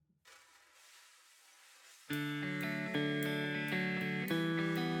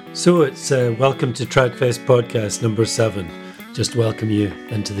So it's welcome to Tradfest podcast number 7. Just welcome you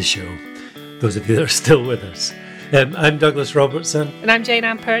into the show, those of you that are still with us. I'm Douglas Robertson. And I'm Jane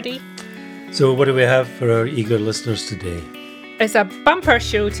Ann Purdy. So what do we have for our eager listeners today? It's a bumper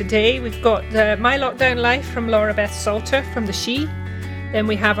show today. We've got My Lockdown Life from Laura-Beth Salter from the She. Then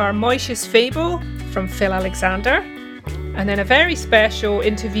we have our Moishe's Fable from Phil Alexander. And then a very special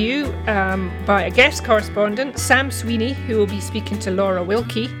interview by a guest correspondent, Sam Sweeney, who will be speaking to Laura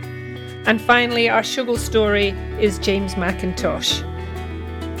Wilkie. And finally, our Shoogle Story is James Mackintosh.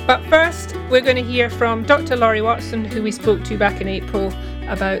 But first, we're going to hear from Dr. Laurie Watson, who we spoke to back in April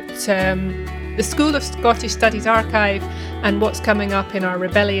about the School of Scottish Studies archive and what's coming up in our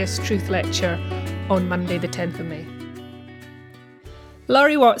Rebellious Truth lecture on Monday the 10th of May.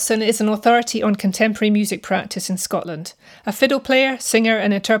 Laurie Watson is an authority on contemporary music practice in Scotland. A fiddle player, singer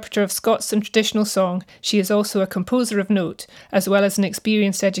and interpreter of Scots and traditional song, she is also a composer of note, as well as an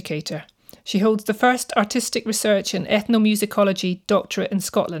experienced educator. She holds the first artistic research in ethnomusicology doctorate in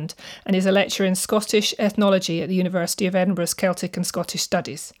Scotland and is a lecturer in Scottish ethnology at the University of Edinburgh's Celtic and Scottish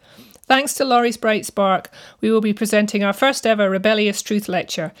Studies. Thanks to Laurie's bright spark, we will be presenting our first ever Rebellious Truth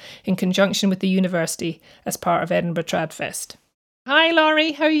lecture in conjunction with the university as part of Edinburgh Tradfest. Hi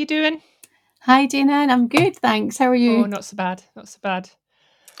Laurie, how are you doing? Hi Jane Ann, I'm good, thanks. How are you? Oh, not so bad, not so bad.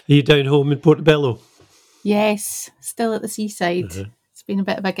 Are you down home in Portobello? Yes, still at the seaside. Uh-huh. It's been a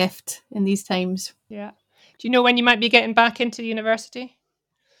bit of a gift in these times. Yeah. Do you know when you might be getting back into the university?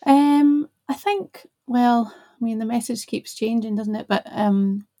 I think, well, I mean, the message keeps changing, doesn't it? But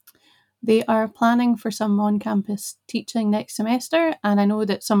they are planning for some on-campus teaching next semester, and I know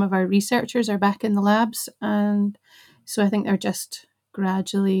that some of our researchers are back in the labs, and so I think they're just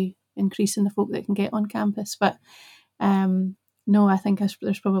gradually increasing the folk that can get on campus. But no, I think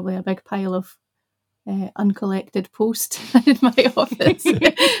there's probably a big pile of uncollected post in my office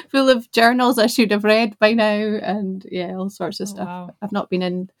full of journals I should have read by now, and yeah, all sorts of stuff. Wow. I've not been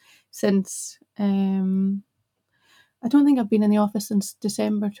in since I don't think I've been in the office since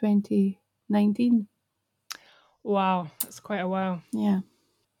December 2019. Wow, that's quite a while. Yeah.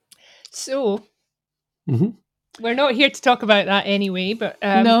 So we're not here to talk about that anyway, but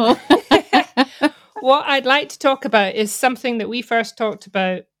No. what I'd like to talk about is something that we first talked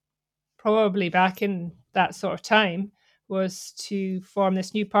about probably back in that sort of time, was to form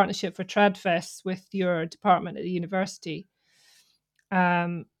this new partnership for Tradfest with your department at the university,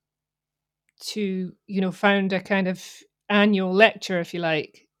 to, found a kind of annual lecture, if you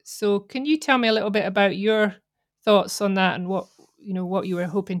like. So can you tell me a little bit about your thoughts on that and what you were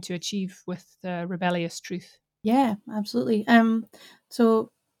hoping to achieve with Rebellious Truth? Yeah, absolutely.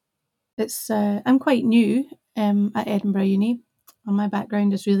 So it's I'm quite new at Edinburgh Uni, and my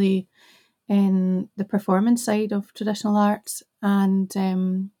background is really in the performance side of traditional arts, and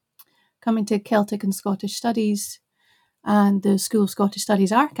coming to Celtic and Scottish Studies and the School of Scottish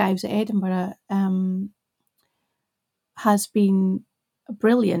Studies archives at Edinburgh has been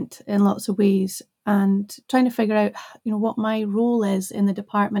brilliant in lots of ways, and trying to figure out what my role is in the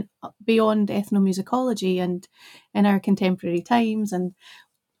department beyond ethnomusicology and in our contemporary times, and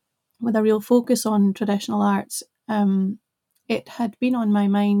with a real focus on traditional arts. It had been on my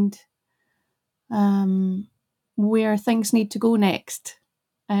mind where things need to go next,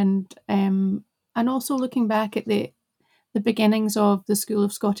 and also looking back at the beginnings of the School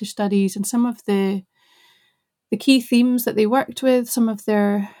of Scottish Studies and some of the key themes that they worked with, some of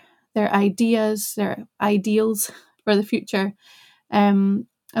their ideas, their ideals for the future, and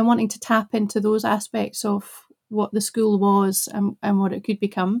wanting to tap into those aspects of what the school was and what it could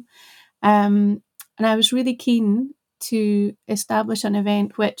become. And I was really keen to establish an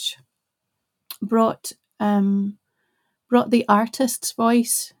event which brought the artist's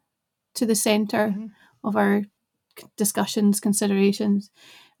voice to the centre of our discussions, considerations,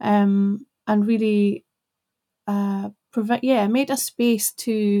 and really made a space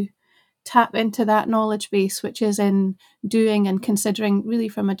to tap into that knowledge base, which is in doing and considering really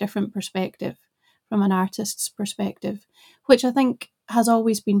from a different perspective, from an artist's perspective, which I think has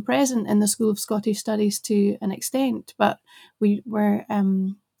always been present in the School of Scottish Studies to an extent, but we were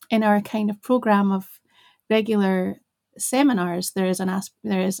in our kind of programme of regular seminars, there is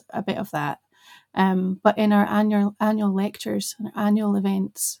a bit of that, but in our annual lectures and annual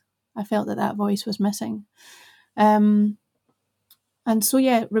events, I felt that voice was missing. And so,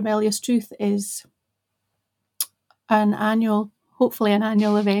 Rebellious Truth is hopefully an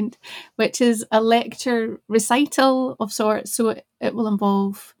annual event, which is a lecture recital of sorts. So it will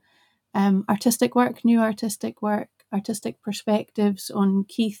involve artistic work, new artistic work, artistic perspectives on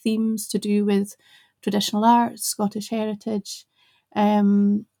key themes to do with traditional arts, Scottish heritage,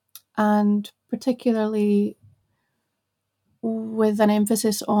 and particularly with an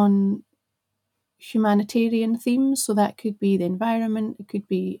emphasis on humanitarian themes. So that could be the environment, it could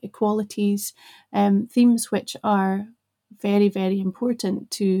be equalities, themes which are very, very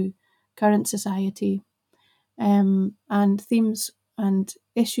important to current society, and themes and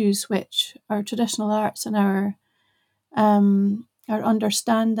issues which our traditional arts and our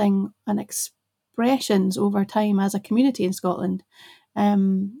understanding and expressions over time as a community in Scotland,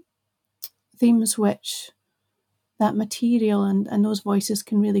 themes which that material and those voices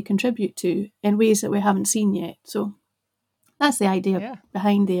can really contribute to in ways that we haven't seen yet. So that's the idea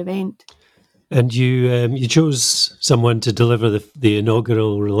behind the event. And you chose someone to deliver the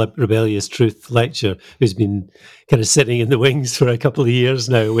inaugural Rebellious Truth lecture, who's been kind of sitting in the wings for a couple of years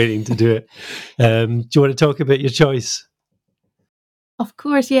now, waiting to do it. Do you want to talk about your choice? Of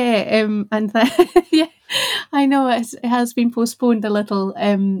course, yeah. And yeah, I know it has been postponed a little,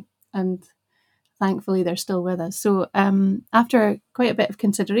 and thankfully they're still with us. So after quite a bit of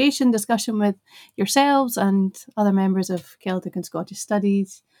consideration, discussion with yourselves and other members of Celtic and Scottish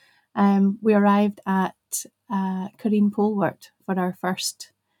Studies, we arrived at Corinne Polwart for our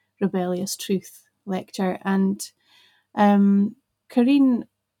first Rebellious Truth lecture. And Corinne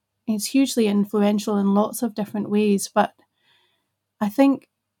is hugely influential in lots of different ways, but I think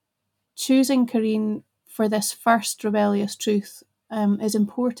choosing Corinne for this first Rebellious Truth is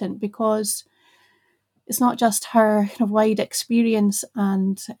important because it's not just her kind of wide experience,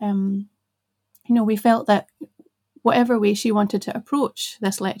 and we felt that whatever way she wanted to approach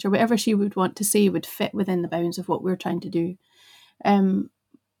this lecture, whatever she would want to say, would fit within the bounds of what we're trying to do.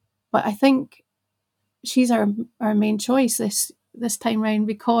 But I think she's our main choice this time round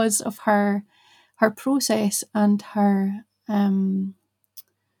because of her process and her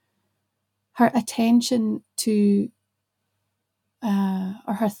attention to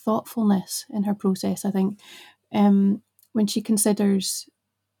or her thoughtfulness in her process. I think when she considers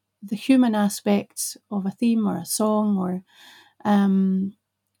the human aspects of a theme or a song or an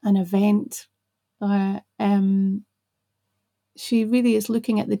event, she really is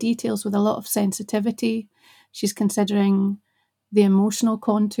looking at the details with a lot of sensitivity. She's considering the emotional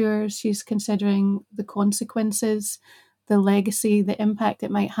contours, she's considering the consequences, the legacy, the impact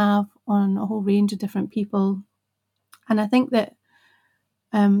it might have on a whole range of different people. And I think that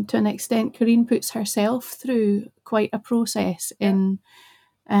to an extent, Corinne puts herself through quite a process in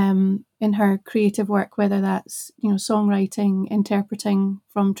her creative work, whether that's songwriting, interpreting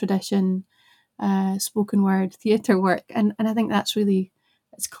from tradition, spoken word, theatre work, and I think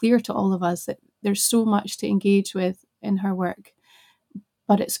it's clear to all of us that there's so much to engage with in her work,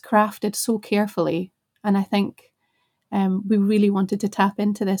 but it's crafted so carefully, and I think we really wanted to tap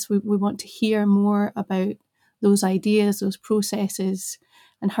into this. We want to hear more about those ideas, those processes,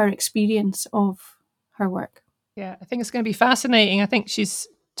 and her experience of her work. Yeah, I think it's going to be fascinating. I think she's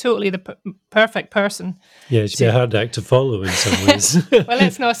totally the perfect person. Yeah, she'd be a hard act to follow in some ways. Well,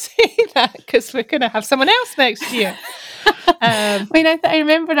 let's not say that because we're going to have someone else next year. I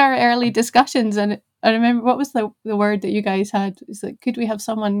remember our early discussions, and I remember what was the word that you guys had? Is like, could we have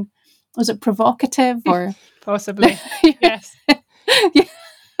someone? Was it provocative or possibly? Yes. Yeah.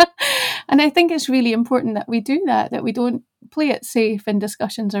 And I think it's really important that we do that we don't play it safe in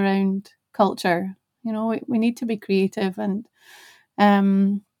discussions around culture. We need to be creative, and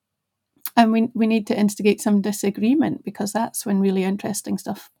we need to instigate some disagreement, because that's when really interesting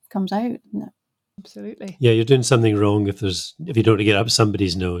stuff comes out, isn't it? Absolutely. Yeah, you're doing something wrong if you don't want to get up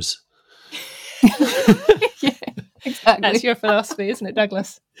somebody's nose. Yeah, exactly. That's your philosophy, isn't it,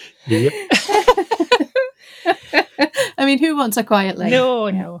 Douglas? Yep. I mean, who wants a quiet life?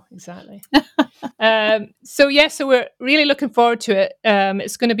 No, exactly. So we're really looking forward to it.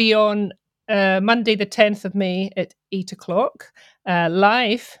 It's going to be on Monday, the 10th of May at 8:00,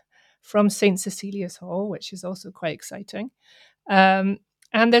 live from St. Cecilia's Hall, which is also quite exciting. And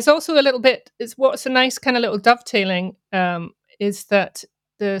there's also a little bit, what's a nice kind of little dovetailing is that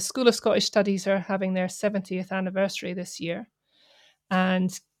the School of Scottish Studies are having their 70th anniversary this year.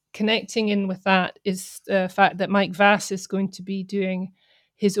 And connecting in with that is the fact that Mike Vass is going to be doing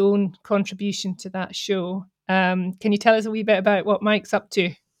his own contribution to that show. Can you tell us a wee bit about what Mike's up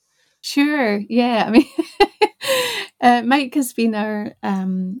to? Sure, yeah. I mean, Mike has been our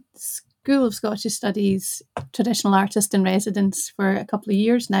School of Scottish Studies traditional artist in residence for a couple of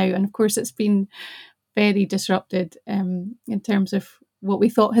years now, and of course it's been very disrupted in terms of what we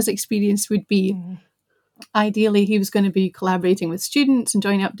thought his experience would be. Ideally, he was going to be collaborating with students and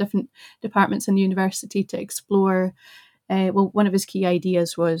joining up different departments in the university to explore. One of his key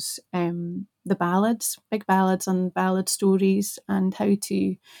ideas was the ballads, big ballads and ballad stories, and how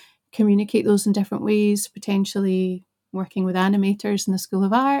to communicate those in different ways, potentially working with animators in the School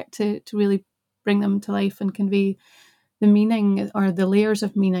of Art to really bring them to life and convey the meaning or the layers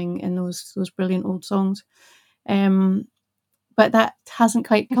of meaning in those brilliant old songs. But that hasn't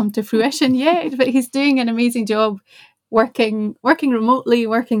quite come to fruition yet. But he's doing an amazing job working remotely,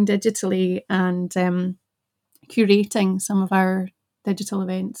 working digitally, and curating some of our digital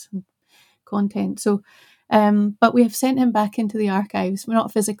events and content. So, but we have sent him back into the archives. Well,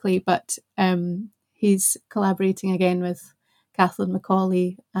 not physically, but he's collaborating again with Kathleen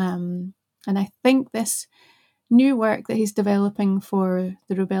Macaulay. And I think this new work that he's developing for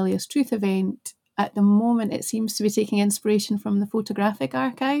the Rebellious Truth event, at the moment, it seems to be taking inspiration from the photographic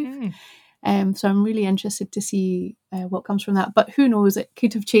archive. So I'm really interested to see what comes from that. But who knows, it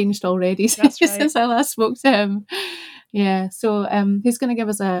could have changed already since I last spoke to him. Yeah, so he's going to give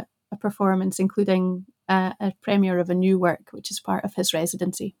us a performance, including a premiere of a new work, which is part of his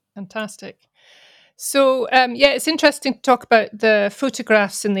residency. Fantastic. So, it's interesting to talk about the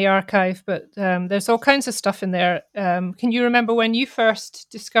photographs in the archive, but there's all kinds of stuff in there. Can you remember when you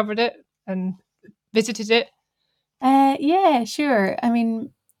first discovered it and visited it? Yeah, sure. I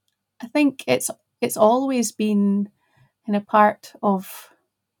mean, I think it's always been kind of part of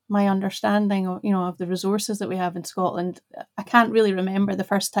my understanding of, of the resources that we have in Scotland. I can't really remember the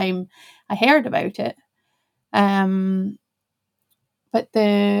first time I heard about it. But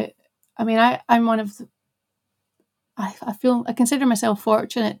I'm one of I consider myself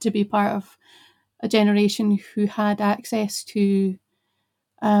fortunate to be part of a generation who had access to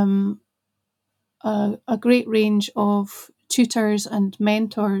a great range of tutors and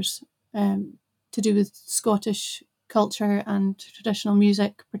mentors to do with Scottish culture and traditional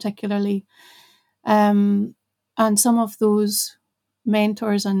music, particularly. And some of those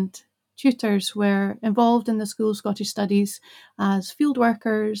mentors and tutors were involved in the School of Scottish Studies as field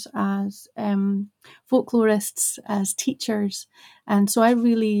workers, as folklorists, as teachers. And so I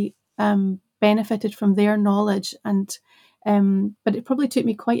really benefited from their knowledge. And but it probably took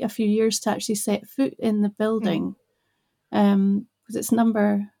me quite a few years to actually set foot in the building, because it's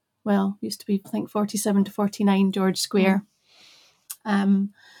used to be, I think, 47 to 49 George Square. And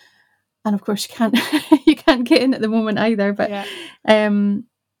of course, you can't get in at the moment either. But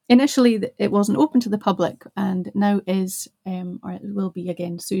initially, it wasn't open to the public, and now is, or it will be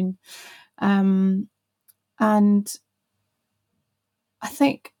again soon. And I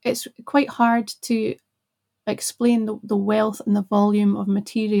think it's quite hard to explain the wealth and the volume of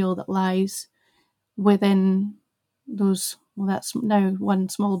material that lies within those. Well, that's now one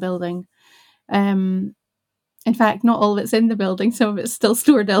small building. In fact, not all of it's in the building. Some of it's still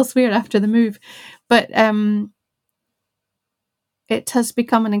stored elsewhere after the move. But it has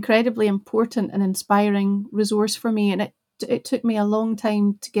become an incredibly important and inspiring resource for me. And it took me a long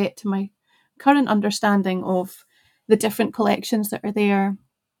time to get to my current understanding of the different collections that are there.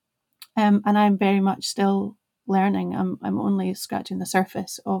 And I'm very much still learning. I'm only scratching the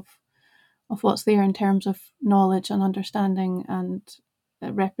surface of what's there in terms of knowledge and understanding and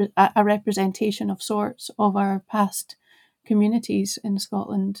a representation of sorts of our past communities in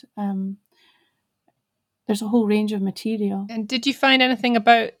Scotland. There's a whole range of material. And did you find anything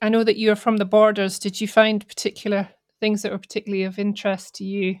about, I know that you're from the Borders, did you find particular things that were particularly of interest to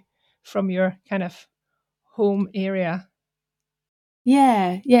you from your kind of home area?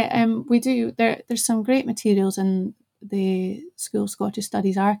 Yeah, we do. There's some great materials in the School of Scottish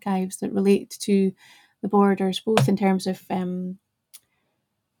Studies archives that relate to the Borders, both in terms of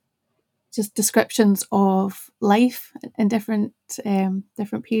just descriptions of life in different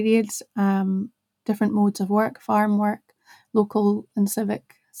periods, different modes of work, farm work, local and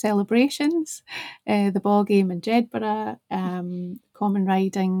civic celebrations, the ball game in Jedburgh, common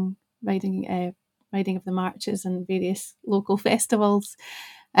riding of the marches and various local festivals.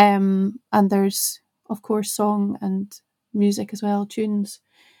 And there's, of course, song and music as well, tunes.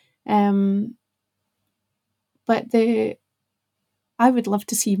 But I would love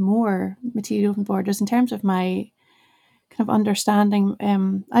to see more material from Borders in terms of my kind of understanding.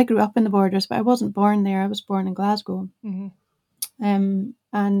 I grew up in the Borders, but I wasn't born there. I was born in Glasgow. And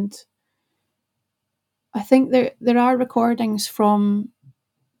I think there are recordings from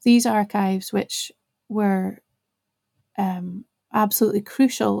these archives which were absolutely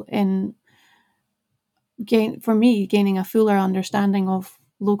crucial in gaining a fuller understanding of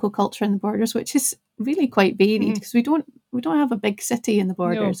local culture in the Borders, which is really quite varied because we don't have a big city in the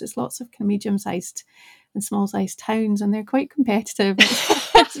Borders. No. It's lots of kind of medium-sized and small-sized towns, and they're quite competitive.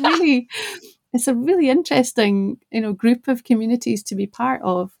 It's a really interesting, group of communities to be part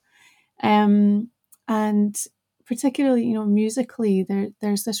of, and particularly, musically,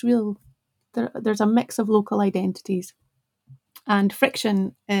 there's this there's a mix of local identities and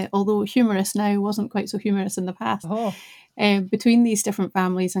friction, although humorous now, wasn't quite so humorous in the past, between these different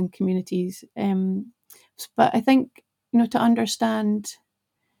families and communities. But I think, to understand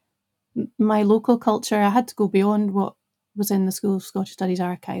my local culture, I had to go beyond what was in the School of Scottish Studies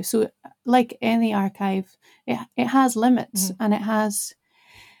archive. So, like any archive, it has limits, and it has.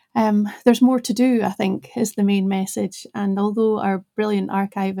 There's more to do, I think, is the main message. And although our brilliant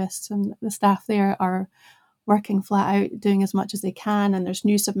archivists and the staff there are working flat out, doing as much as they can, and there's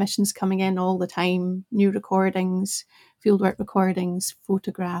new submissions coming in all the time, new recordings, fieldwork recordings,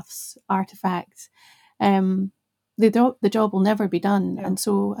 photographs, artefacts, the job will never be done. And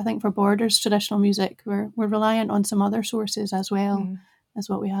so I think for Borders traditional music, we're reliant on some other sources as well as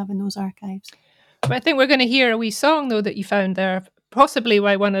what we have in those archives. But I think we're going to hear a wee song, though, that you found there, possibly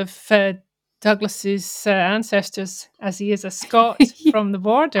by one of Douglas's ancestors, as he is a Scot from the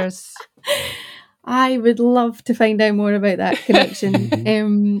Borders. I would love to find out more about that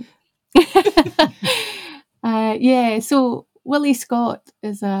connection. So Willie Scott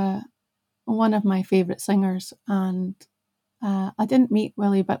is one of my favourite singers, and I didn't meet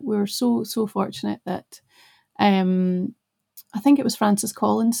Willie, but we were so fortunate that I think it was Francis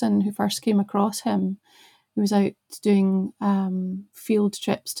Collinson who first came across him. He was out doing field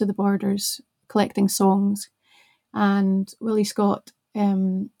trips to the Borders, collecting songs, and Willie Scott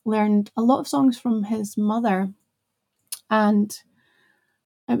learned a lot of songs from his mother, and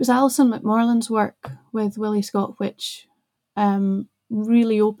it was Alison McMorland's work with Willie Scott which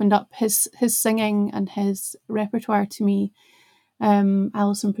really opened up his singing and his repertoire to me.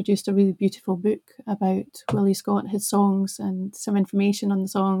 Alison produced a really beautiful book about Willie Scott, his songs, and some information on the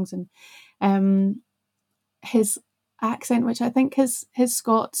songs, and his accent, which I think his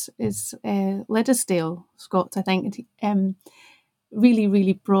Scots is Liddesdale Scots, I think. Really,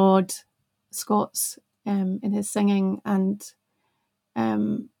 really broad Scots in his singing. And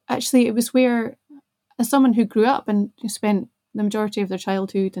actually, it was where, as someone who grew up and spent the majority of their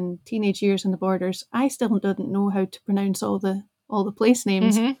childhood and teenage years in the Borders, I still didn't know how to pronounce all the place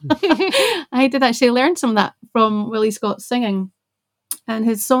names. I did actually learn some of that from Willie Scott's singing. And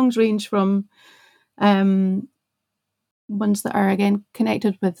his songs range from ones that are, again,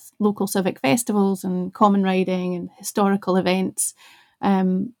 connected with local civic festivals and common riding and historical events,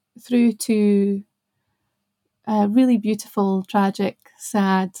 through to really beautiful, tragic,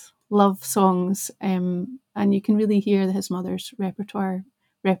 sad love songs. And you can really hear his mother's repertoire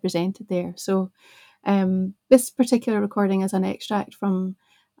represented there. So this particular recording is an extract from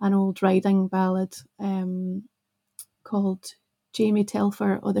an old riding ballad called Jamie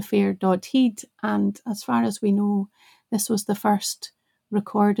Telfer o' the Fair Dodhead, and as far as we know, this was the first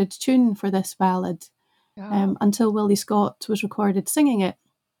recorded tune for this ballad. Until Willie Scott was recorded singing it,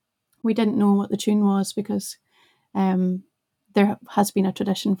 we didn't know what the tune was, because there has been a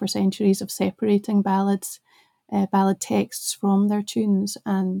tradition for centuries of separating ballad texts from their tunes,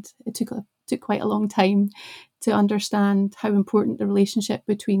 and it took quite a long time to understand how important the relationship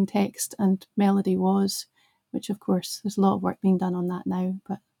between text and melody was, which of course there's a lot of work being done on that now.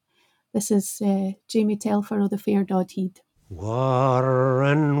 But this is Jamie Telfer o' the Fair Dodhead. War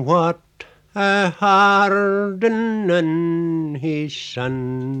and what a hardening his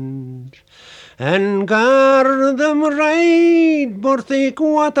sons, and gar them ride Borthwick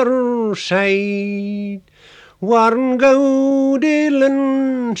water side. Warn Gaudelans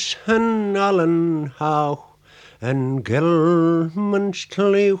and Allen Howe, and Gilman's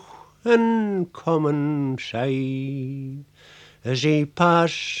Cleugh and Common side. As he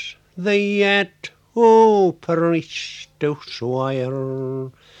pass the yet o priest o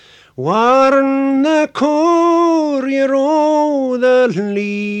swire, warn the courier o the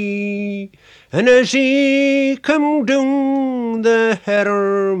lee, and as he come down the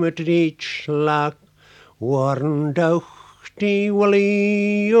Hermitage Loch, warn Doughty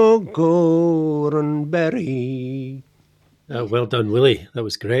Willie o Gorenberry. Well done, Willie. That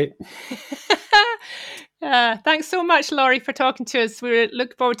was great. Thanks so much, Laurie, for talking to us. We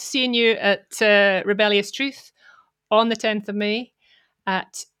look forward to seeing you at Rebellious Truth on the 10th of May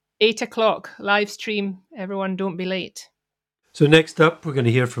at 8 o'clock, live stream. Everyone, don't be late. So next up, we're going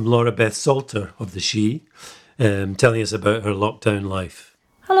to hear from Laura-Beth Salter of the She, telling us about her lockdown life.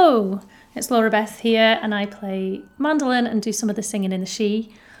 Hello, it's Laura-Beth here, and I play mandolin and do some of the singing in the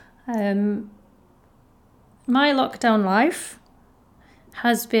She. My lockdown life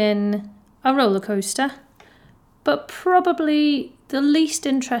has been a roller coaster, but probably the least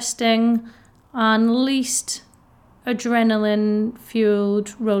interesting and least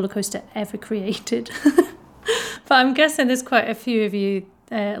adrenaline-fueled roller coaster ever created. But I'm guessing there's quite a few of you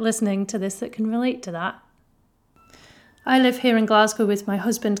listening to this that can relate to that. I live here in Glasgow with my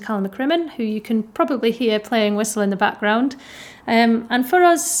husband, Callum McCrimmon, who you can probably hear playing whistle in the background. And for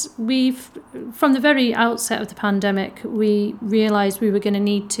us, from the very outset of the pandemic, we realised we were going to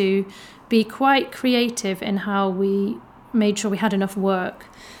need to be quite creative in how we made sure we had enough work.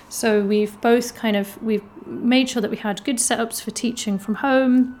 So we've made sure that we had good setups for teaching from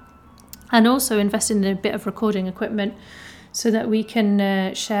home, and also invested in a bit of recording equipment so that we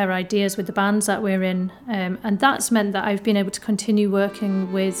can share ideas with the bands that we're in. And that's meant that I've been able to continue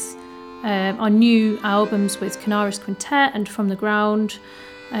working with on new albums with Canaris Quintet and From the Ground.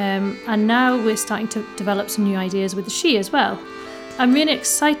 And now we're starting to develop some new ideas with the She as well. I'm really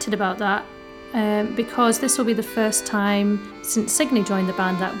excited about that because this will be the first time since Signe joined the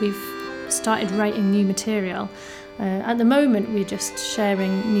band that we've started writing new material. At the moment, we're just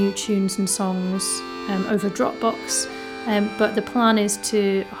sharing new tunes and songs over Dropbox. But the plan is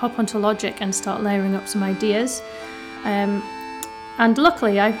to hop onto Logic and start layering up some ideas. And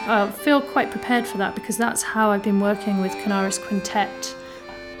luckily, I feel quite prepared for that because that's how I've been working with Canaris Quintet.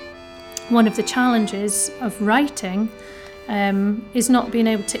 One of the challenges of writing is not being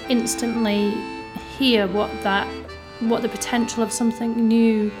able to instantly hear what the potential of something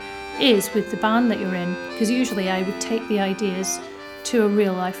new is with the band that you're in. Because usually I would take the ideas to a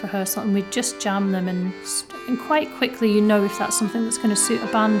real life rehearsal and we'd just jam them and quite quickly you know if that's something that's going to suit a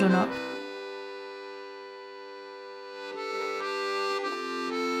band or not.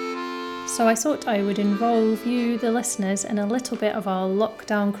 So I thought I would involve you, the listeners, in a little bit of our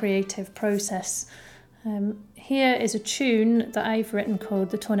lockdown creative process. Here is a tune that I've written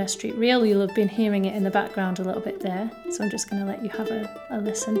called the Torness Street Reel. You'll have been hearing it in the background a little bit there. So I'm just going to let you have a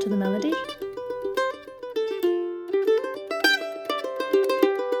listen to the melody.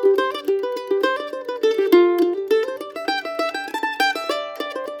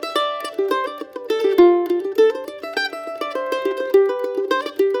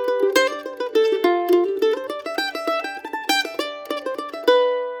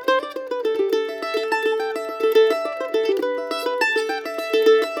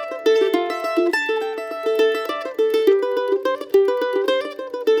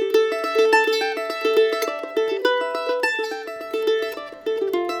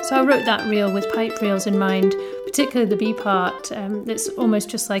 So I wrote that reel with pipe reels in mind, particularly the B part. It's almost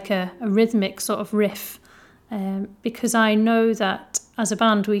just like a rhythmic sort of riff, because I know that as a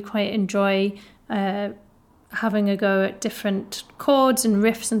band we quite enjoy having a go at different chords and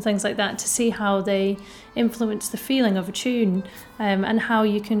riffs and things like that to see how they influence the feeling of a tune, and how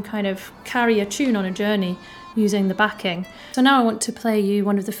you can kind of carry a tune on a journey using the backing. So now I want to play you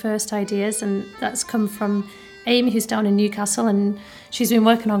one of the first ideas, and that's come from Amy, who's down in Newcastle, and she's been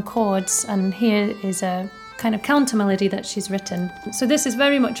working on chords, and here is a kind of counter melody that she's written. So this is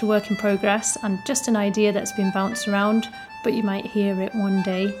very much a work in progress and just an idea that's been bounced around, but you might hear it one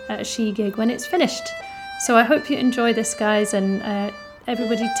day at a She gig when it's finished. So I hope you enjoy this, guys, and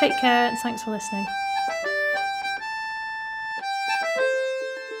everybody take care and thanks for listening.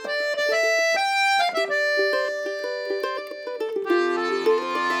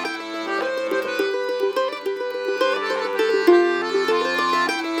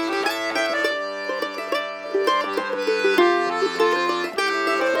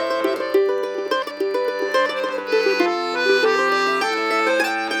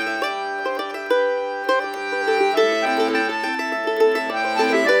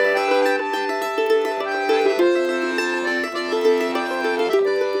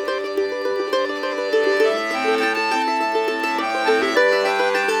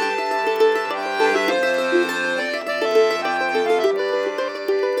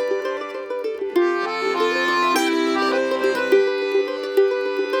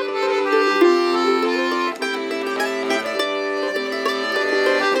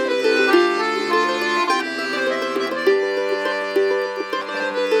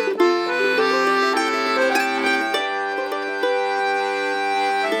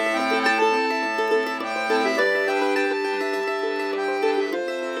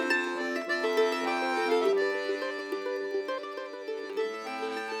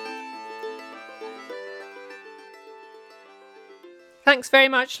 Thanks very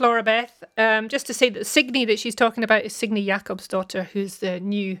much, Laura-Beth. Just to say that Signe that she's talking about is Signe Jakobsdottir, who's the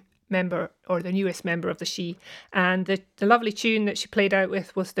new member, or the newest member of the She. And the lovely tune that she played out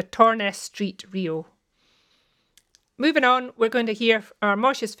with was the Torness Street Reel. Moving on, we're going to hear our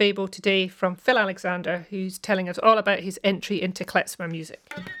Moishe's Fable today from Phil Alexander, who's telling us all about his entry into klezmer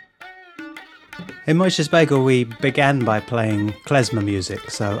music. In Moishe's Bagel, we began by playing klezmer music,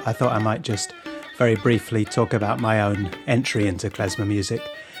 so I thought I might just very briefly talk about my own entry into klezmer music.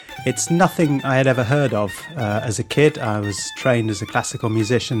 It's nothing I had ever heard of. As a kid, I was trained as a classical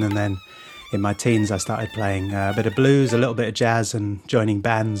musician, and then in my teens I started playing a bit of blues, a little bit of jazz, and joining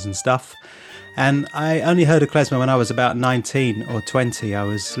bands and stuff. And I only heard of klezmer when I was about 19 or 20. I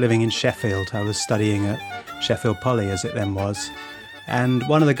was living in Sheffield. I was studying at Sheffield Poly, as it then was. And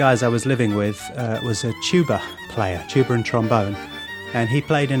one of the guys I was living with was a tuba player, tuba and trombone. And he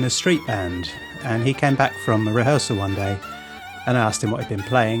played in a street band. And he came back from a rehearsal one day, and I asked him what he'd been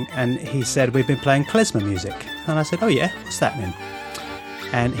playing. And he said, "We've been playing klezmer music." And I said, "Oh yeah, what's that mean?"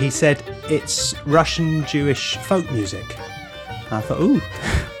 And he said, "It's Russian Jewish folk music." And I thought, ooh,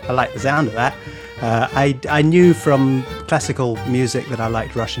 I like the sound of that. I knew from classical music that I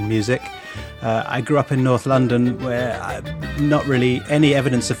liked Russian music. I grew up in North London, where not really any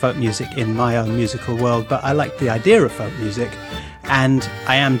evidence of folk music in my own musical world, but I liked the idea of folk music, and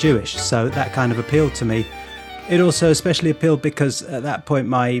I am Jewish, so that kind of appealed to me. It also especially appealed because at that point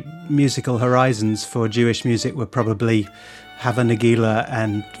my musical horizons for Jewish music were probably Hava Nagila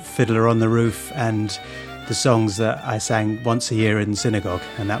and Fiddler on the Roof and the songs that I sang once a year in synagogue,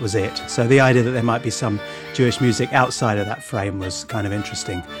 and that was it. So the idea that there might be some Jewish music outside of that frame was kind of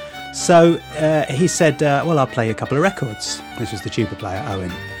interesting. So he said, well, I'll play a couple of records. This was the tuba player,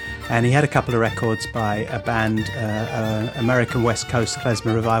 Owen. And he had a couple of records by a band, American West Coast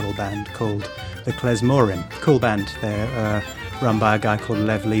klezmer revival band called the Klezmorim. Cool band. They're run by a guy called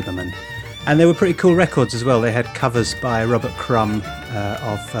Lev Lieberman. And they were pretty cool records as well. They had covers by Robert Crumb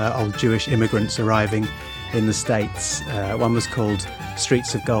of old Jewish immigrants arriving in the States. One was called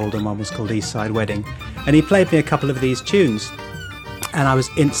Streets of Gold and one was called East Side Wedding. And he played me a couple of these tunes, and I was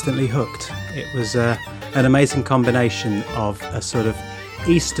instantly hooked. It was an amazing combination of a sort of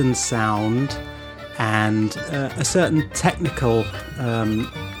Eastern sound and a certain technical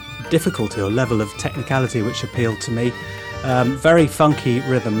difficulty or level of technicality which appealed to me. Very funky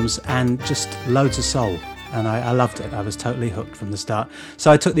rhythms and just loads of soul. And I loved it. I was totally hooked from the start.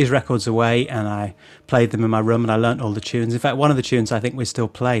 So I took these records away and I played them in my room and I learnt all the tunes. In fact, one of the tunes I think we still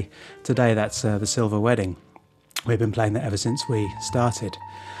play today, that's The Silver Wedding. We've been playing that ever since we started.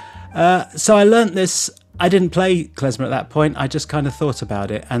 So I learnt this. I didn't play klezmer at that point. I just kind of thought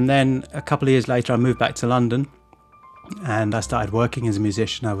about it. And then a couple of years later, I moved back to London and I started working as a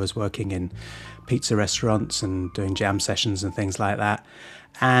musician. I was working in pizza restaurants and doing jam sessions and things like that.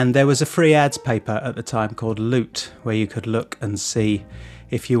 And there was a free ads paper at the time called Loot, where you could look and see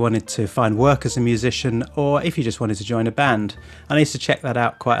if you wanted to find work as a musician or if you just wanted to join a band. And I used to check that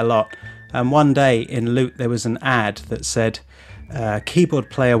out quite a lot. And one day in Loot there was an ad that said, keyboard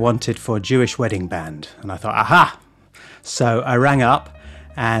player wanted for Jewish wedding band. And I thought, aha! So I rang up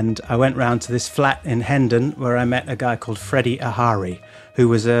and I went round to this flat in Hendon where I met a guy called Freddie Ahari, who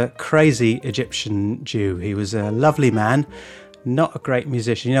was a crazy Egyptian Jew. He was a lovely man, not a great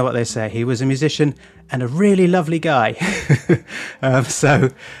musician. You know what they say, he was a musician and a really lovely guy.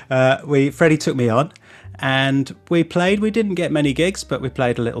 Freddie took me on and we played. We didn't get many gigs, but we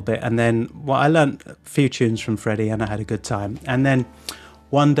played a little bit. And then I learnt a few tunes from Freddie and I had a good time. And then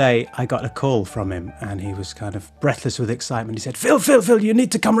one day I got a call from him and he was kind of breathless with excitement. He said, Phil, you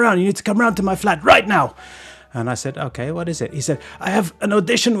need to come around. You need to come around to my flat right now. And I said, okay, what is it? He said, I have an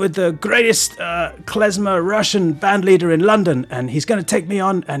audition with the greatest klezmer Russian band leader in London, and he's going to take me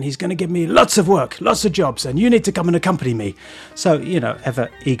on, and he's going to give me lots of work, lots of jobs, and you need to come and accompany me. So, ever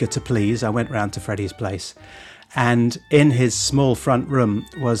eager to please, I went round to Freddie's place. And in his small front room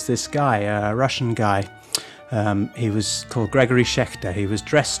was this guy, a Russian guy. He was called Gregory Schechter. He was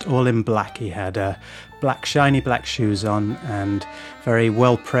dressed all in black. He had shiny black shoes on and very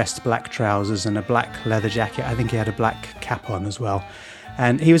well-pressed black trousers and a black leather jacket. I think he had a black cap on as well.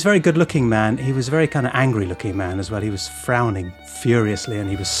 And he was a very good-looking man. He was a very kind of angry-looking man as well. He was frowning furiously and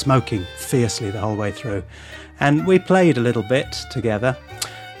he was smoking fiercely the whole way through. And we played a little bit together.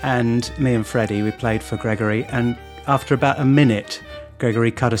 And me and Freddie, we played for Gregory. And after about a minute, Gregory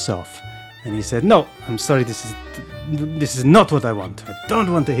cut us off. And he said, no, I'm sorry, this is not what I want. I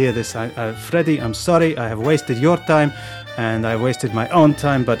don't want to hear this. Freddie, I'm sorry, I have wasted your time and I wasted my own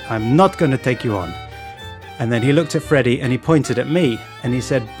time, but I'm not going to take you on. And then he looked at Freddie and he pointed at me and he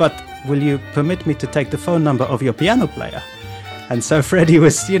said, but will you permit me to take the phone number of your piano player? And so Freddie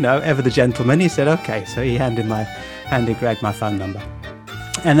was, ever the gentleman. He said, okay. So he handed Greg my phone number.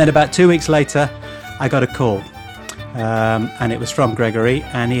 And then about 2 weeks later, I got a call. And it was from Gregory,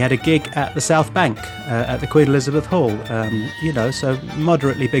 and he had a gig at the South Bank at the Queen Elizabeth Hall, so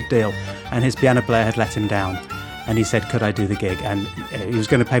moderately big deal, and his piano player had let him down. and he said, could I do the gig? And he was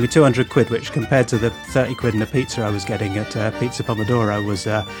going to pay me 200 quid, which compared to the 30 quid and a pizza I was getting at Pizza Pomodoro was,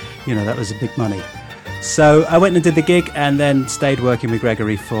 that was big money. So I went and did the gig and then stayed working with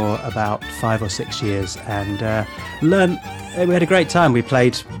Gregory for about 5 or 6 years and learned. We had a great time. We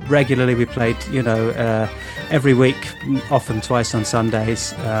played regularly. We played, every week, often twice on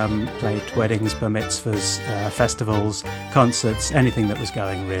Sundays. Played weddings, bar mitzvahs, festivals, concerts, anything that was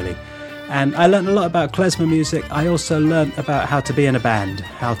going really. And I learned a lot about klezmer music. I also learned about how to be in a band,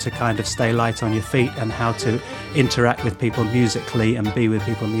 how to kind of stay light on your feet and how to interact with people musically and be with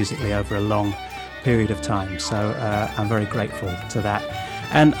people musically over a long period of time. So I'm very grateful to that.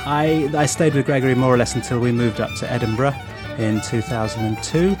 And I stayed with Gregory more or less until we moved up to Edinburgh in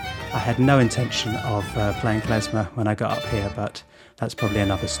 2002. I had no intention of playing klezmer when I got up here, but that's probably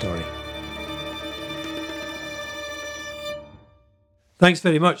another story. Thanks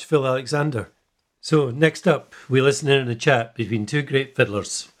very much, Phil Alexander. So next up, we listen in on a chat between two great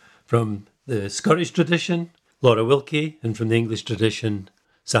fiddlers from the Scottish tradition, Laura Wilkie, and from the English tradition,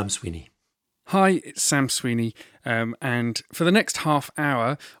 Sam Sweeney. Hi, it's Sam Sweeney, and for the next half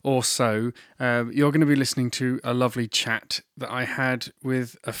hour or so, you're going to be listening to a lovely chat that I had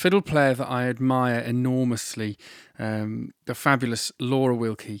with a fiddle player that I admire enormously, the fabulous Laura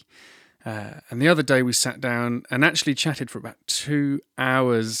Wilkie. And the other day we sat down and actually chatted for about 2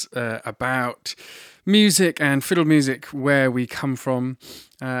 hours about music and fiddle music, where we come from,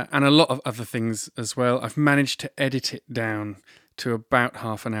 and a lot of other things as well. I've managed to edit it down to about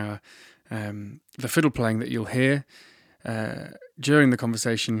half an hour. The fiddle playing that you'll hear during the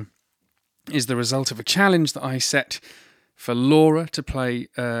conversation is the result of a challenge that I set for Laura to play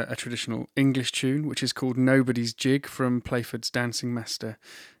a traditional English tune, which is called Nobody's Jig from Playford's Dancing Master.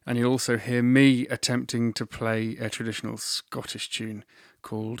 And you'll also hear me attempting to play a traditional Scottish tune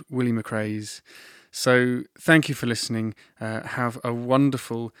called Willie McRae's. So thank you for listening. Have a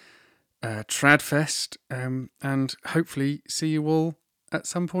wonderful Tradfest, and hopefully see you all at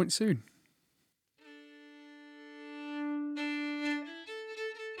some point soon.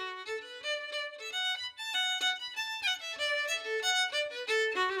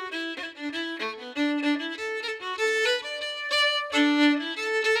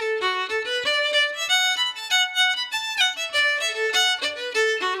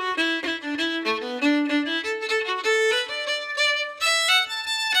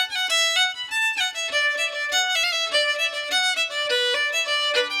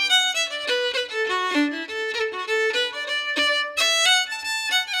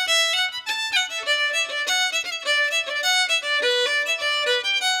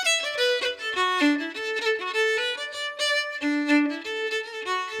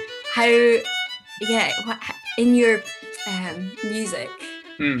 In your music,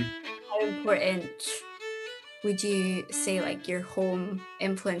 how important would you say like your home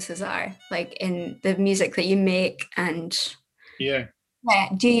influences are, like in the music that you make? And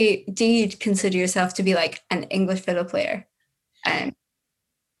do you consider yourself to be like an English fiddle player? I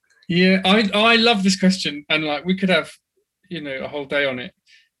love this question, and like we could have a whole day on it,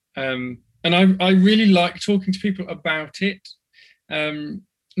 and I really like talking to people about it,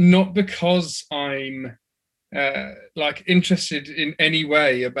 not because I'm interested in any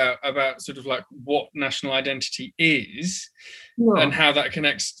way about sort of like what national identity is, and how that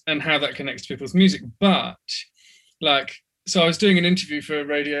connects to people's music, but like, so I was doing an interview for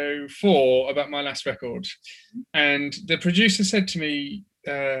Radio 4 about my last record, and the producer said to me,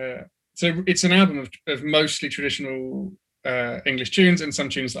 so it's an album of mostly traditional English tunes and some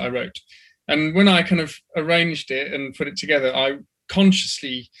tunes that I wrote, and when I kind of arranged it and put it together, I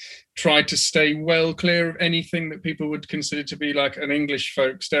consciously tried to stay well clear of anything that people would consider to be like an English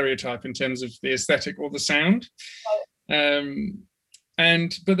folk stereotype in terms of the aesthetic or the sound.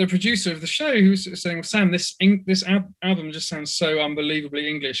 But the producer of the show, who was saying, well, Sam, this album just sounds so unbelievably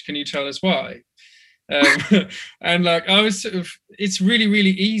English. Can you tell us why? And like, I was sort of, it's really,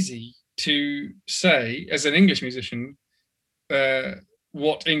 really easy to say as an English musician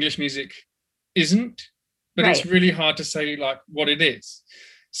what English music isn't, but it's really hard to say like what it is.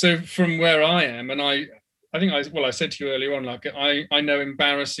 So from where I am, and I think I said to you earlier on, like I know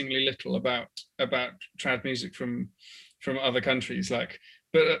embarrassingly little about trad music from other countries, like,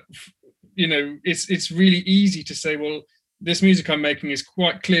 but it's really easy to say, well, this music I'm making is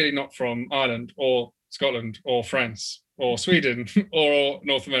quite clearly not from Ireland or Scotland or France or Sweden or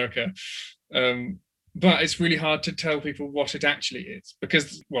North America. But it's really hard to tell people what it actually is,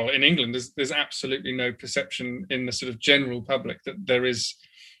 because, well, in England, there's absolutely no perception in the sort of general public that there is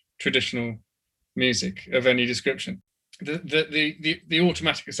traditional music of any description. The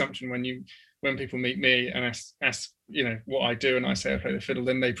automatic assumption when you when people meet me and ask what I do, and I say I play the fiddle,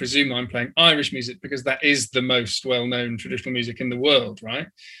 then they presume I'm playing Irish music because that is the most well-known traditional music in the world, right?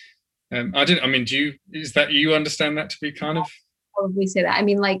 You understand that to be kind of? Probably say that. I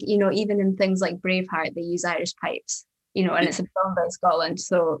mean, like, even in things like Braveheart, they use Irish pipes, and it's a film by Scotland.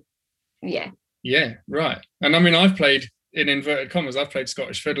 So, yeah. Yeah, right. And I mean, I've played, in inverted commas, I've played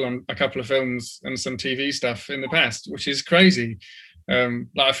Scottish fiddle on a couple of films and some TV stuff in the past, which is crazy. Like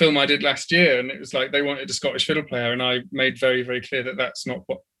a film I did last year, and it was like they wanted a Scottish fiddle player, and I made very, very clear that that's not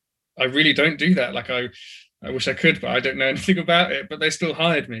what, I really don't do that. Like I wish I could, but I don't know anything about it, but they still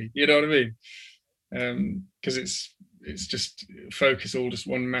hired me. You know what I mean? Because it's just folk is all just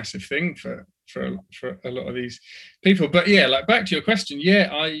one massive thing for a lot of these people. But yeah, like back to your question, yeah,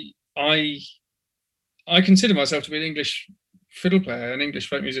 I consider myself to be an English fiddle player, an English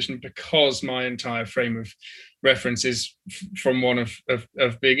folk musician, because my entire frame of reference is from one of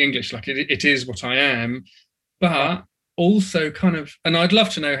being English. Like it is what I am, but also kind of, and I'd love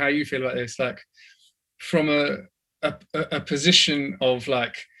to know how you feel about this, like from a position of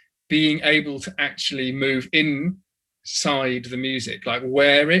like being able to actually move inside the music, like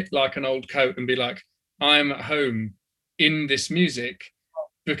wear it like an old coat and be like, I'm at home in this music,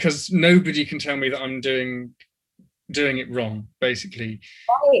 because nobody can tell me that I'm doing it wrong, basically.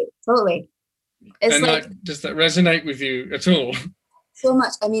 Right, totally. It's and like, does that resonate with you at all? So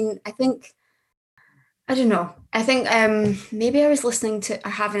much. I mean, I don't know. I think maybe I was listening to or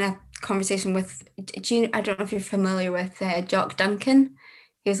having a conversation with, I don't know if you're familiar with Jock Duncan.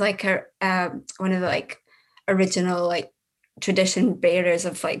 He was like one of the like original like tradition bearers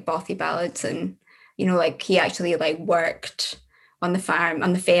of like bothy ballads, and like he actually like worked on the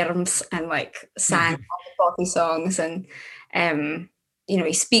farms and like sang bothy songs, and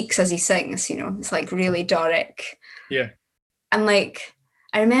he speaks as he sings. It's like really Doric. Yeah. And like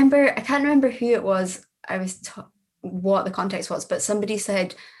I can't remember who it was. What the context was, but somebody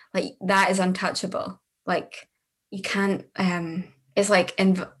said like that is untouchable. Like you can't. It's like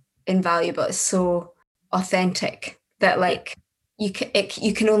invaluable. It's so authentic that like you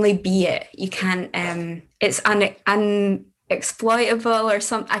can only be it. You can't. It's unexploitable or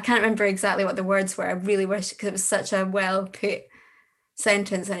something. I can't remember exactly what the words were. I really wish, because it was such a well put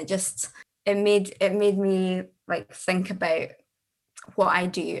sentence, and it made me like think about what I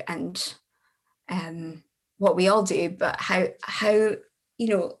do and what we all do, but how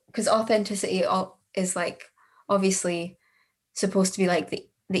because authenticity is like obviously supposed to be like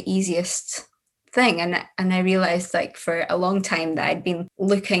the easiest thing, and I realized like for a long time that I'd been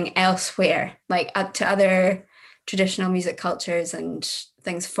looking elsewhere, like up to other traditional music cultures and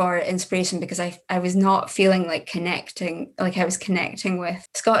things for inspiration, because I was not feeling like I was connecting with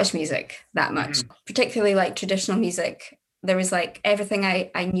Scottish music that much, particularly like traditional music. There was like everything I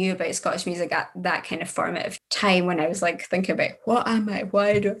knew about Scottish music at that kind of formative time, when I was like thinking about what am I,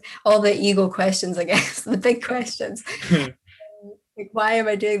 why do all the ego questions, I guess, the big questions. Like, why am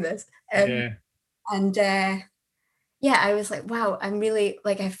I doing this? And I was like, wow, I'm really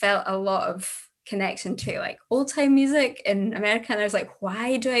like, I felt a lot of connection to like old time music in America, and I was like,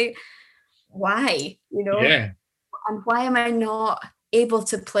 why, and why am I not able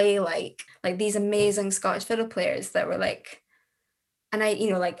to play like these amazing Scottish fiddle players that were like, and I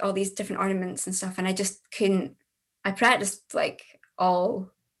like all these different ornaments and stuff, and I just couldn't. I practiced like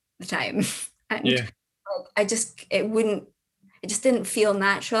all the time, and like, it just didn't feel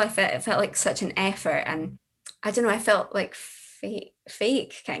natural. It felt like such an effort, and I don't know, I felt like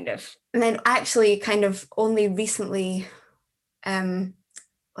fake kind of. And then actually kind of only recently,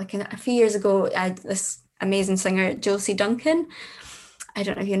 like a few years ago, I had this amazing singer, Josie Duncan. I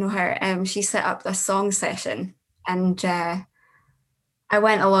don't know if you know her. She set up a song session, and I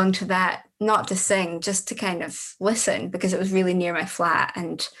went along to that, not to sing, just to kind of listen, because it was really near my flat,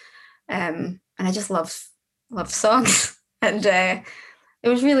 and I just love songs, and it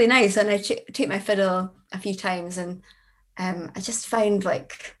was really nice. And I took my fiddle a few times, and I just found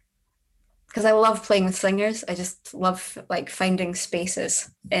like, because I love playing with singers, I just love like finding spaces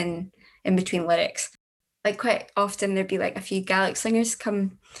in between lyrics. Like quite often there'd be like a few Gaelic singers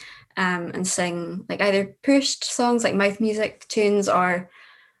come and sing like either pushed songs like mouth music tunes, or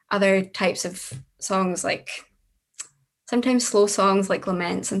other types of songs, like sometimes slow songs like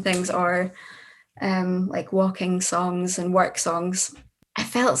laments and things, or like walking songs and work songs. I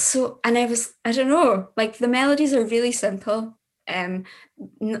felt so, and I don't know, like the melodies are really simple.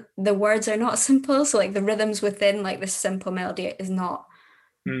 The words are not simple, so like the rhythms within like this simple melody is not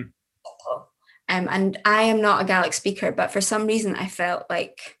simple. And I am not a Gaelic speaker, but for some reason I felt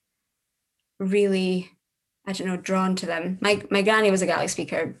like really I don't know, drawn to them. My granny was a Gaelic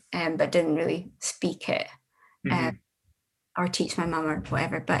speaker, but didn't really speak it or teach my mum or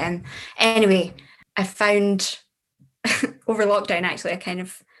whatever. But anyway, I found over lockdown, actually, I kind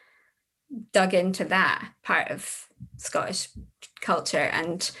of dug into that part of Scottish culture.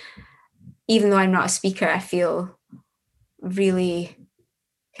 And even though I'm not a speaker, I feel really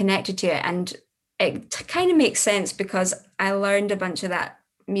connected to it. And it kind of makes sense because I learned a bunch of that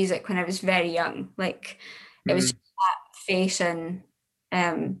music when I was very young. Like it was just that face and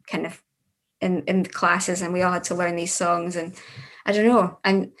kind of in the classes, and we all had to learn these songs. And I don't know.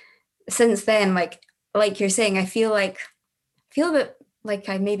 And since then, like you're saying, I feel a bit like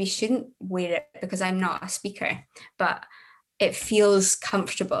I maybe shouldn't wear it because I'm not a speaker, but it feels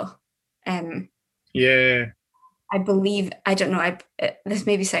comfortable. Yeah. I believe, I don't know, this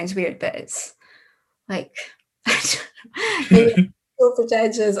maybe sounds weird, but it's like, maybe so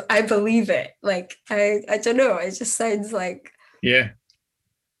pretentious, I believe it. Like, I don't know, it just sounds like, yeah.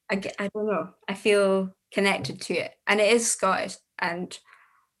 I don't know, I feel connected to it. And it is Scottish and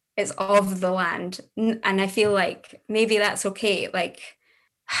it's of the land. And I feel like maybe that's okay. Like,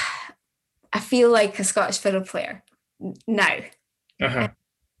 I feel like a Scottish fiddle player now,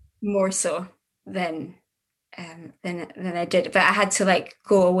 more so than I did, but I had to like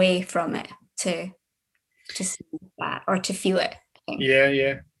go away from it to see that or to feel it. I think.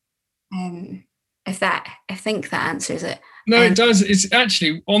 Yeah. I think that answers it. No, it does. It's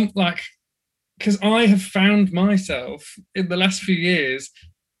actually on like, because I have found myself in the last few years,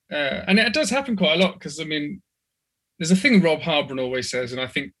 and it does happen quite a lot. Because I mean, there's a thing Rob Harbron always says, and I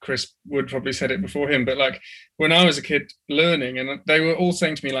think Chris Wood probably said it before him. But like when I was a kid learning, and they were all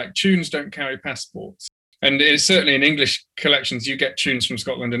saying to me like, tunes don't carry passports. And it's certainly in English collections, you get tunes from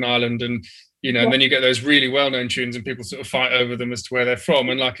Scotland and Ireland and, you know, and then you get those really well-known tunes and people sort of fight over them as to where they're from.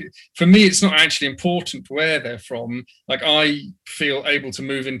 And like, for me, it's not actually important where they're from. Like I feel able to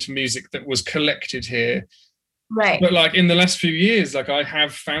move into music that was collected here. Right. But like in the last few years, like I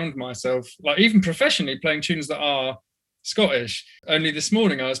have found myself, like even professionally playing tunes that are Scottish. Only this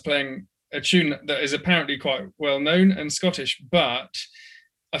morning I was playing a tune that is apparently quite well-known and Scottish, but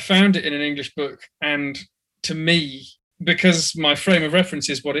I found it in an English book, and to me, because my frame of reference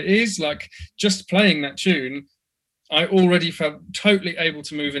is what it is, like just playing that tune, I already felt totally able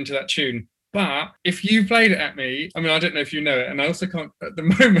to move into that tune. But if you played it at me, I mean, I don't know if you know it, and I also can't at the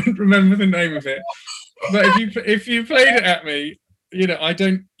moment remember the name of it. But if you played it at me, you know,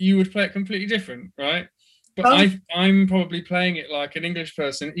 you would play it completely different, right? But I'm probably playing it like an English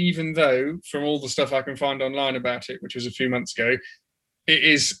person, even though from all the stuff I can find online about it, which was a few months ago, it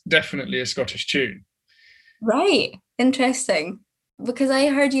is definitely a Scottish tune. Right. Interesting. Because I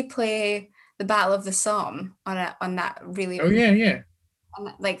heard you play the Battle of the Somme on that really... Oh, yeah.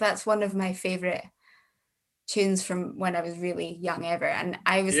 And like, that's one of my favourite tunes from when I was really young ever. And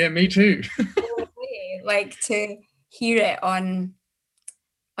I was... Yeah, me too. like, to hear it on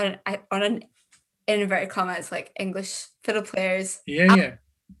an inverted commas, like English fiddle players. Yeah.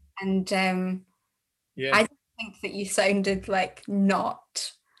 And I think that you sounded like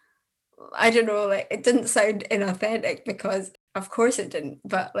not, I don't know, like it didn't sound inauthentic because of course it didn't,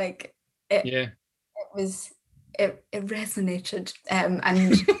 but like it resonated, and I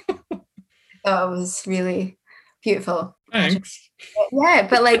thought it was really beautiful. Thanks. Yeah,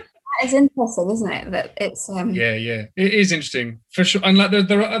 but like that is interesting, isn't it? That it's yeah, it is interesting for sure. And like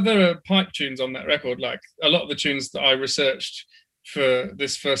there are other pipe tunes on that record. Like a lot of the tunes that I researched for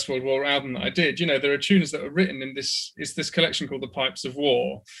this First World War album that I did, you know, there are tunes that are written in this collection called the Pipes of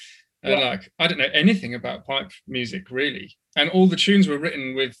War. And like, I don't know anything about pipe music really. And all the tunes were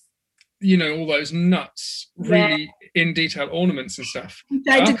written with, you know, all those nuts, really in detail ornaments and stuff.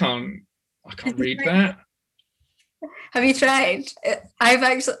 I can't read that. Have you tried? I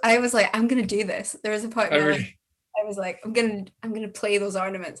was like, I'm going to do this. There was a point where I was like, I'm going to play those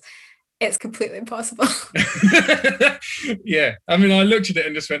ornaments. It's completely impossible. Yeah. I mean, I looked at it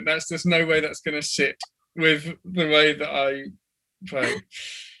and just went, there's no way that's going to sit with the way that I play.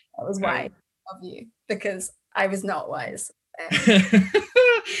 That was wise of you, because I was not wise.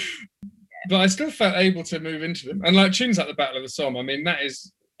 But I still felt able to move into them. And like tunes like the Battle of the Somme, I mean, that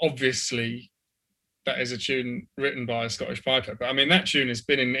is a tune written by a Scottish piper. But I mean, that tune has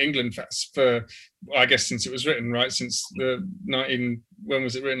been in England for I guess, since it was written, right? Since when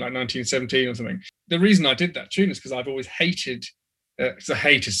was it written? Like 1917 or something. The reason I did that tune is because I've always hated, because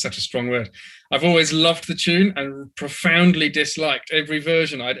hate is such a strong word. I've always loved the tune and profoundly disliked every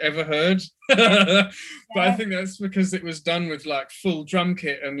version I'd ever heard. But I think that's because it was done with like full drum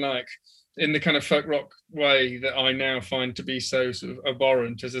kit and like, in the kind of folk rock way that I now find to be so sort of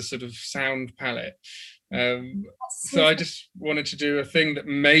abhorrent as a sort of sound palette. So I just wanted to do a thing that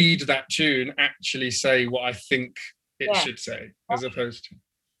made that tune actually say what I think it should say, as opposed to.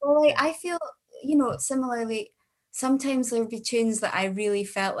 Well, like, I feel, similarly, sometimes there would be tunes that I really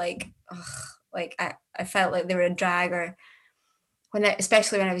felt like, I felt like they were a drag, or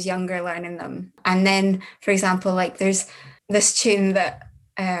especially when I was younger learning them. And then, for example, like there's this tune that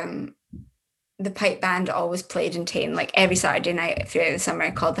the pipe band always played in Tane, like every Saturday night throughout the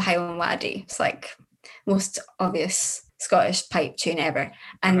summer, called the Highland Laddie. It's like most obvious Scottish pipe tune ever.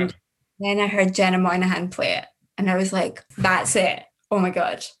 And then I heard Jenna Moynihan play it, and I was like, that's it. Oh my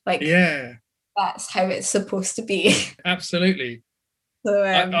God. Like, yeah, that's how it's supposed to be. Absolutely. So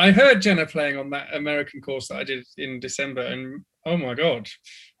I heard Jenna playing on that American course that I did in December, and oh my God,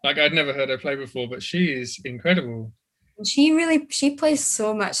 like I'd never heard her play before, but she is incredible. She plays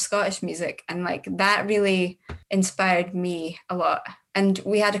so much Scottish music, and like that really inspired me a lot. And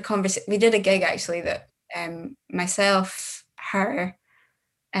we had we did a gig actually that myself, her,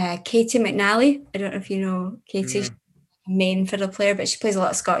 Katie McNally, I don't know if you know Katie, she's a main fiddle player, but she plays a lot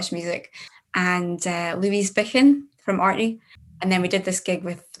of Scottish music, and Louise Bichen from Orkney. And then we did this gig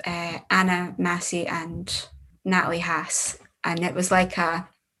with Anna Massey and Natalie Haas, and it was like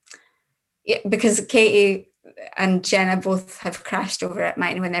because Katie and Jenna both have crashed over at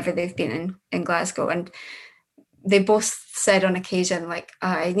mine whenever they've been in Glasgow, and they both said on occasion, like,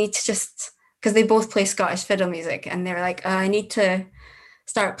 I need to just, because they both play Scottish fiddle music, and they were like, I need to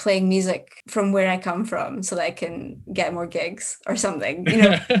start playing music from where I come from so that I can get more gigs or something,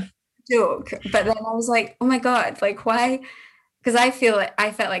 joke. But then I was like, oh my God, like why? Because I felt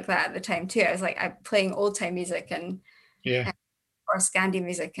like that at the time too. I was like, I'm playing old time music and or Scandi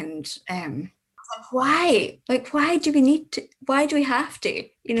music, and why? Like, why do we need to? Why do we have to?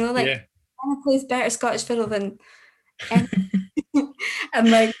 Anna plays better Scottish fiddle than,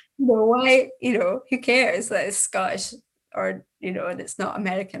 and like, why? Who cares that it's Scottish or and it's not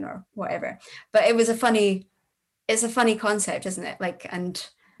American or whatever. But it's a funny concept, isn't it? Like, and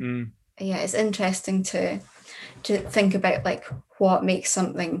it's interesting to think about like what makes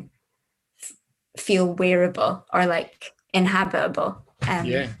something feel wearable or like inhabitable.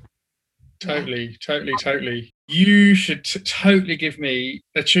 Totally. You should totally give me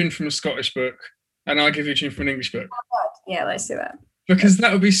a tune from a Scottish book, and I'll give you a tune from an English book. Yeah, let's do that. Because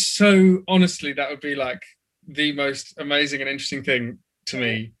that would be so, honestly, that would be like the most amazing and interesting thing to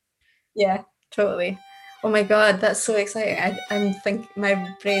me. Yeah, totally. Oh my God, that's so exciting. I'm thinking,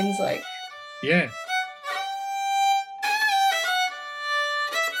 my brain's like... Yeah.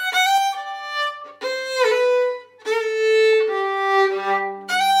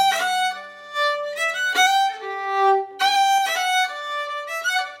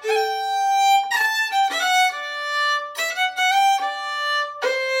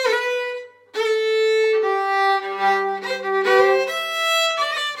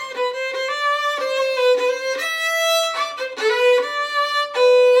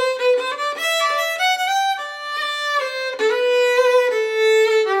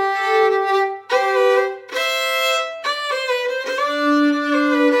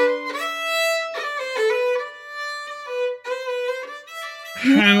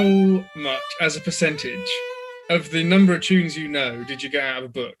 How much, as a percentage, of the number of tunes did you get out of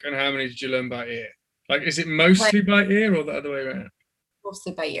a book, and how many did you learn by ear? Like, is it mostly by ear or the other way around?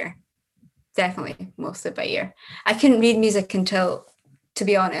 Mostly by ear. Definitely mostly by ear. I couldn't read music until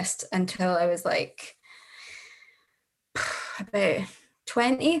I was like about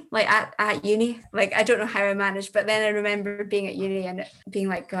 20, like at uni. Like, I don't know how I managed, but then I remember being at uni and being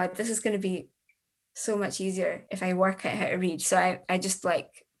like, God, this is going to be so much easier if I work out how to read. So I just like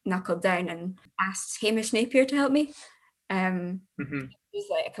knuckled down and asked Hamish Napier to help me. He was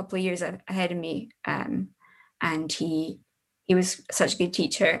like a couple of years ahead of me, and he was such a good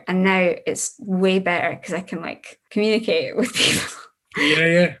teacher. And now it's way better because I can like communicate with people.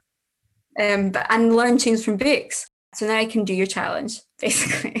 And learn tunes from books. So now I can do your challenge,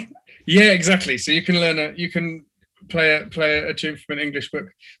 basically. Yeah, exactly. So you can play a tune from an English book.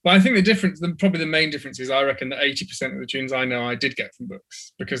 But I think probably the main difference is, I reckon that 80% of the tunes I know I did get from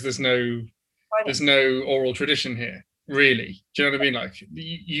books, because there's no oral tradition here, really. Do you know what I mean? Like,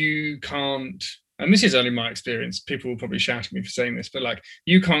 you can't, and this is only my experience, people will probably shout at me for saying this, but like,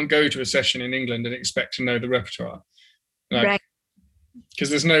 you can't go to a session in England and expect to know the repertoire. Like, right. Because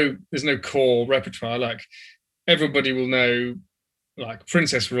there's no core repertoire. Like, everybody will know like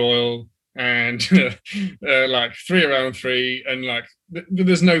Princess Royal and like 3 Around 3, and like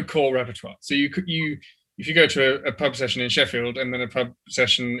there's no core repertoire. So you if you go to a pub session in Sheffield and then a pub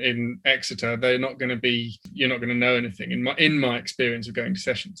session in Exeter, you're not going to know anything in my experience of going to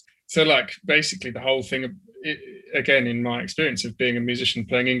sessions. So like basically the whole thing, again, in my experience of being a musician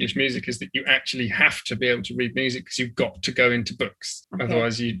playing English music, is that you actually have to be able to read music because you've got to go into books. Okay.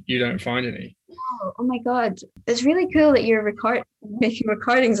 Otherwise you don't find any. Oh my God. It's really cool that you're making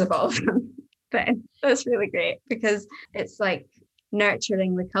recordings of all of them. Ben, that's really great, because it's like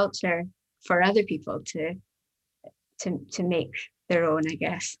nurturing the culture for other people to make their own, I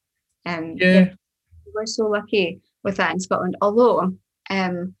guess. Yeah, we're so lucky with that in Scotland. Although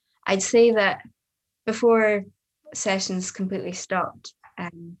I'd say that before sessions completely stopped,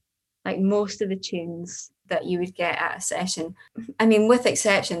 like most of the tunes that you would get at a session, I mean, with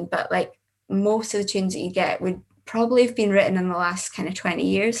exception, but like most of the tunes that you get would probably have been written in the last kind of 20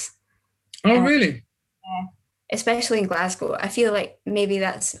 years. Oh, really? Especially in Glasgow. I feel like maybe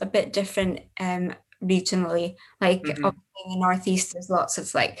that's a bit different regionally. Like in the northeast, there's lots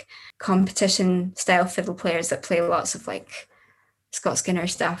of like competition style fiddle players that play lots of like Scott Skinner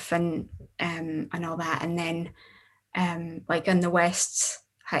stuff and all that. And then like in the West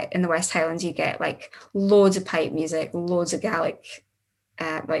Highlands, you get like loads of pipe music, loads of Gaelic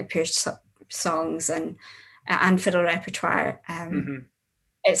like Pierce songs and fiddle repertoire.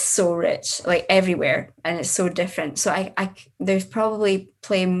 It's so rich, like everywhere, and it's so different. So I there's probably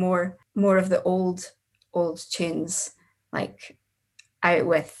playing more of the old tunes, like out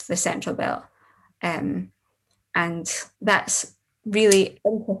with the Central Belt, and that's really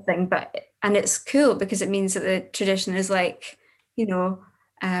interesting. And it's cool because it means that the tradition is like,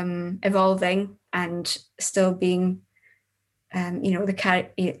 evolving and still being,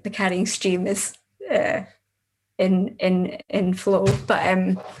 the carrying stream is in flow,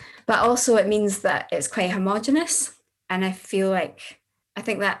 but also it means that it's quite homogenous, and I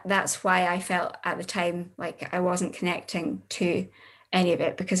think that's why I felt at the time like I wasn't connecting to any of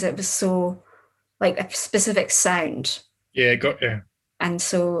it, because it was so like a specific sound. And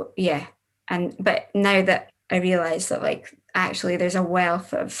so but now that I realize that like actually there's a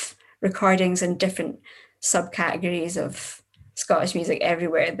wealth of recordings and different subcategories of Scottish music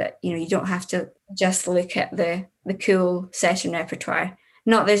everywhere, that you don't have to just look at the cool session repertoire.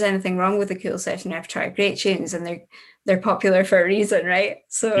 Not there's anything wrong with the cool session repertoire, great tunes, and they're popular for a reason, right?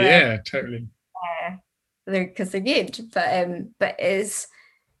 So totally. Because they're good, but is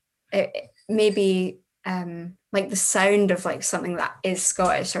it maybe like the sound of like something that is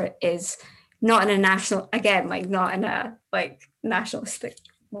Scottish or is not in a national, again, like not in a like nationalistic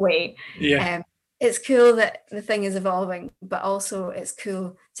way. It's cool that the thing is evolving, but also it's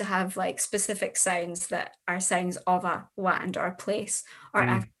cool to have like specific sounds that are sounds of a land or a place or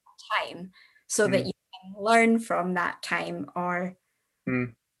a time, so that you can learn from that time or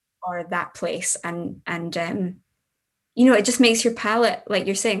that place, and it just makes your palette, like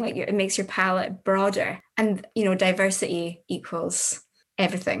you're saying, like it makes your palette broader, and diversity equals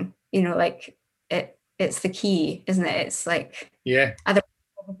everything. Like it's the key, isn't it? It's like otherwise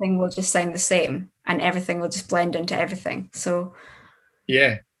everything will just sound the same and everything will just blend into everything. So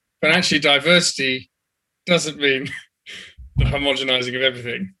but actually diversity doesn't mean the homogenizing of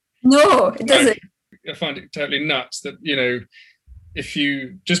everything. No, it doesn't. I find it totally nuts that if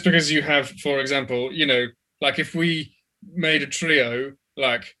you, just because you have, for example, like if we made a trio,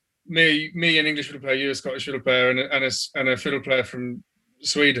 like me an English fiddle player, you a Scottish fiddle player, and a fiddle player from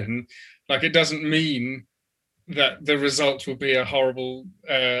Sweden, like it doesn't mean that the result will be a horrible.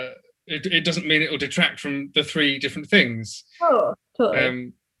 It doesn't mean it will detract from the three different things. Oh,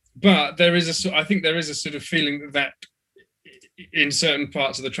 totally. But I think there is a sort of feeling that in certain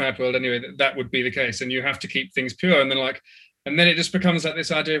parts of the trad world, anyway, that would be the case, and you have to keep things pure. And then it just becomes like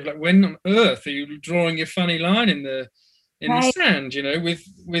this idea of like, when on earth are you drawing your funny line in the sand?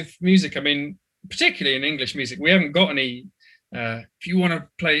 With music. I mean, particularly in English music, we haven't got any. If you want to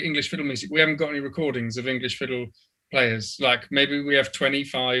play English fiddle music, we haven't got any recordings of English fiddle players. Like maybe we have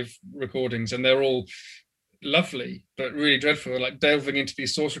 25 recordings, and they're all lovely, but really dreadful. Like delving into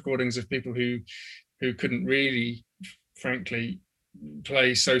these source recordings of people who couldn't really, frankly,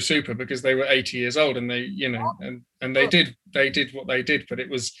 play so super because they were 80 years old, and they, and they did what they did, but it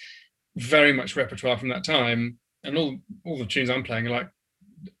was very much repertoire from that time, and all the tunes I'm playing are like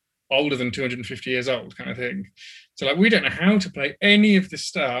older than 250 years old kind of thing. So like we don't know how to play any of this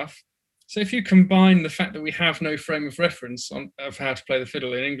stuff. So if you combine the fact that we have no frame of reference of how to play the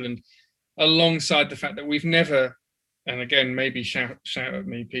fiddle in England, alongside the fact that we've never, and again, maybe shout at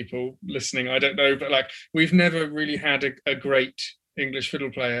me, people listening, I don't know, but like we've never really had a great English fiddle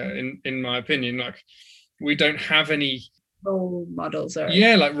player, in my opinion. Like we don't have any role models or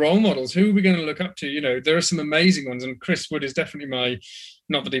like role models. Who are we going to look up to? There are some amazing ones, and Chris Wood is definitely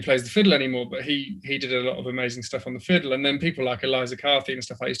not that he plays the fiddle anymore, but he did a lot of amazing stuff on the fiddle. And then people like Eliza Carthy and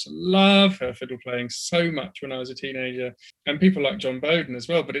stuff. I used to love her fiddle playing so much when I was a teenager, and people like John Bowden as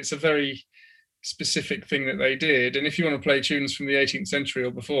well. But it's a very specific thing that they did, and if you want to play tunes from the 18th century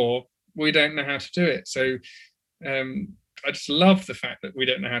or before, we don't know how to do it. So I just love the fact that we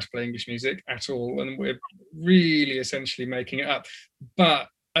don't know how to play English music at all, and we're really essentially making it up. But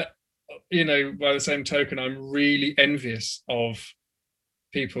by the same token, I'm really envious of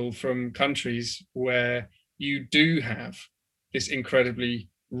people from countries where you do have this incredibly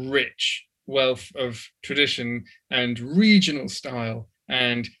rich wealth of tradition and regional style,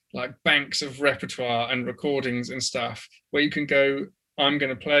 and like banks of repertoire and recordings and stuff, where you can go, I'm going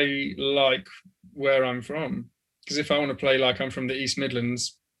to play like where I'm from. Because if I want to play like I'm from the East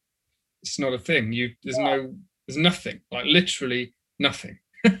Midlands, it's not a thing. There's nothing, like literally nothing.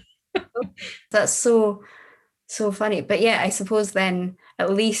 That's so funny. But yeah, I suppose then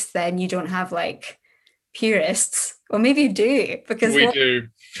at least then you don't have like purists. Well, maybe you do, because we do.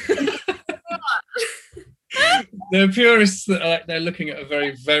 They're purists that are, they're looking at a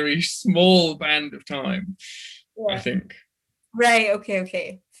very, very small band of time, I think. Right,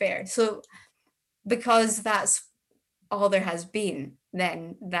 okay, fair. So because that's all there has been,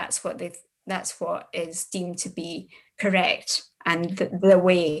 then that's what is deemed to be correct, and the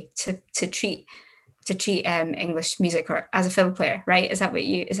way to treat English music or as a fiddle player, right? Is that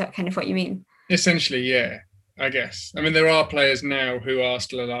kind of what you mean? Essentially, yeah. I guess. I mean, there are players now who are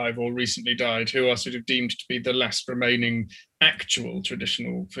still alive or recently died who are sort of deemed to be the last remaining actual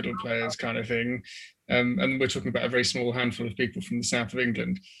traditional fiddle players kind of thing. And we're talking about a very small handful of people from the south of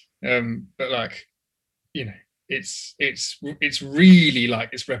England. But like, it's really like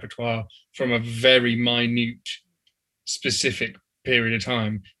it's repertoire from a very minute, specific period of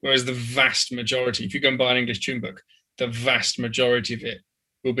time. Whereas the vast majority, if you go and buy an English tune book, the vast majority of it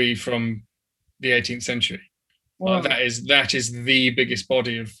will be from the 18th century. Wow. That is the biggest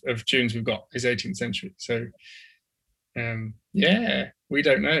body of tunes we've got is 18th century. So, we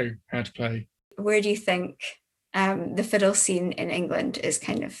don't know how to play. Where do you think the fiddle scene in England is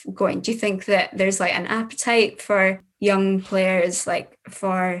kind of going? Do you think that there's like an appetite for young players, like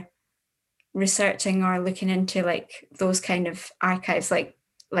for researching or looking into like those kind of archives, like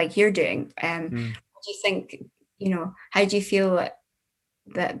you're doing? Do you think, how do you feel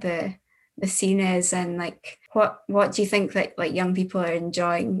that the scene is, and like what do you think that like young people are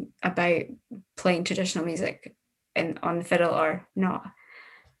enjoying about playing traditional music on the fiddle or not?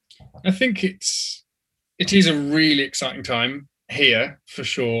 I think it is a really exciting time here for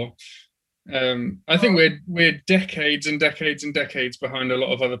sure. I think we're decades and decades and decades behind a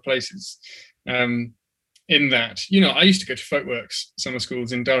lot of other places. In that, I used to go to Folkworks summer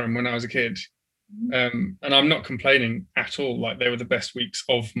schools in Durham when I was a kid. And I'm not complaining at all. Like, they were the best weeks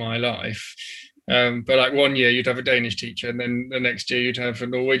of my life. But like one year you'd have a Danish teacher, and then the next year you'd have a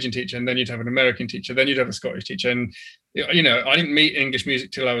Norwegian teacher, and then you'd have an American teacher, then you'd have a Scottish teacher. And, I didn't meet English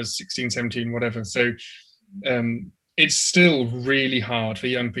music till I was 16, 17, whatever. So it's still really hard for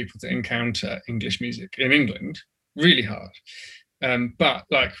young people to encounter English music in England, really hard. But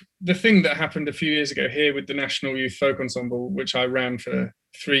like the thing that happened a few years ago here with the National Youth Folk Ensemble, which I ran for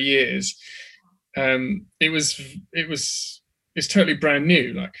 3 years, it's totally brand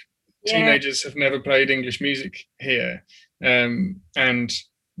new. Like, teenagers have never played English music here. And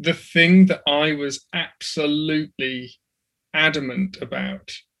the thing that I was absolutely adamant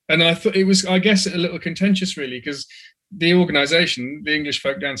about, and I thought it was, I guess, a little contentious really, because the organisation, the English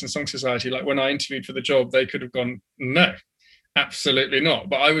Folk Dance and Song Society, like when I interviewed for the job, they could have gone, no, absolutely not.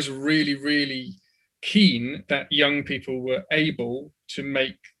 But I was really, really keen that young people were able to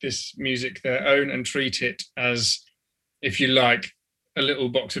make this music their own and treat it as, if you like, a little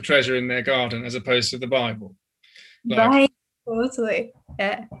box of treasure in their garden as opposed to the Bible. Right, totally.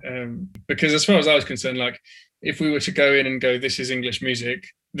 Yeah. Because as far as I was concerned, like, if we were to go in and go, this is English music,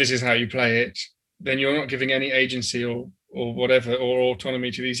 this is how you play it, then you're not giving any agency or whatever, or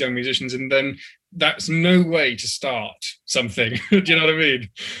autonomy to these young musicians, and then that's no way to start something. Do you know what I mean?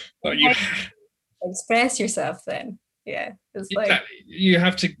 Like, you express yourself then. Yeah, it's like exactly. You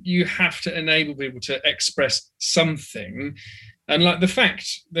have to enable people to express something. And like the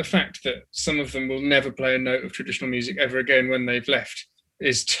fact that some of them will never play a note of traditional music ever again when they've left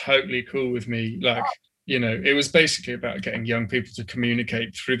is totally cool with me. Like, it was basically about getting young people to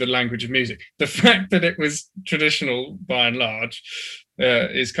communicate through the language of music. The fact that it was traditional by and large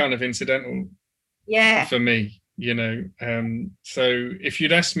is kind of incidental for me, So if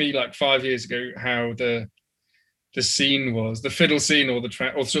you'd asked me like 5 years ago how the the scene was, the fiddle scene or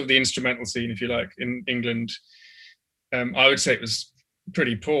or sort of the instrumental scene, if you like, in England. I would say it was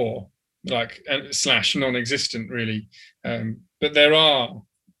pretty poor, like / non-existent, really. But there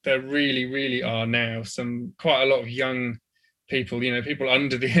really, really are now quite a lot of young people, people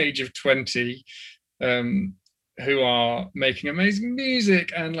under the age of 20, who are making amazing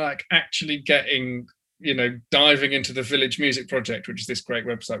music and like actually getting, diving into the Village Music Project, which is this great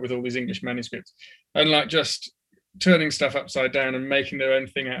website with all these English manuscripts, and like just turning stuff upside down and making their own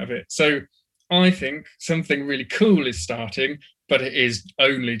thing out of it. So I think something really cool is starting, but it is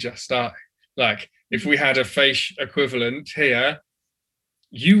only just starting. Like if we had a Face equivalent here,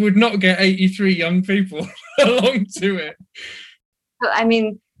 you would not get 83 young people along to it. Well, I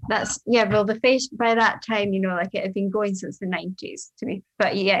mean, well, the Face by that time, like it had been going since the 90s to me.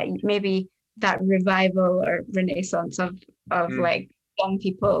 But yeah, maybe that revival or renaissance of like young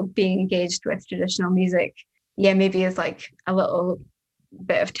people being engaged with traditional music, maybe is like a little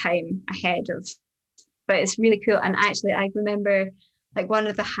bit of time ahead of, but it's really cool. And actually I remember like one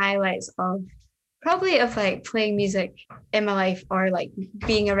of the highlights of like playing music in my life, or like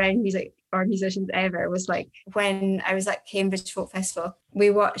being around music or musicians ever, was like when I was at Cambridge Folk Festival. We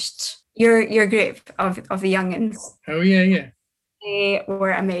watched your group of the young'uns. Oh yeah. They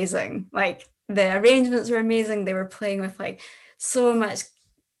were amazing. Like the arrangements were amazing. They were playing with like so much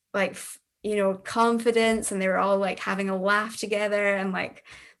like confidence, and they were all like having a laugh together, and like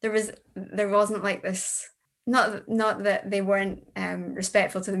there wasn't like this, not that they weren't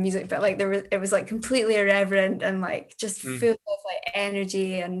respectful to the music, but like it was like completely irreverent and like just full of like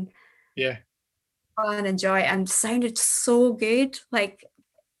energy and fun and joy, and sounded so good. Like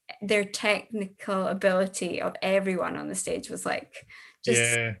their technical ability of everyone on the stage was like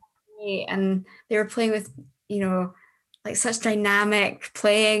just great. And they were playing with like such dynamic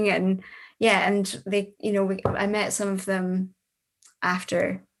playing, and and they I met some of them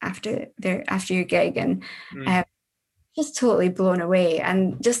after your gig, and just totally blown away.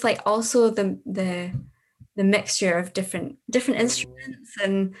 And just like also the mixture of different instruments,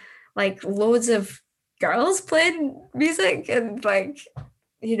 and like loads of girls playing music, and like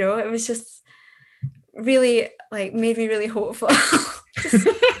it was just really like made me really hopeful.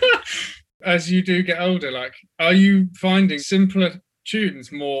 As you do get older, like, are you finding simpler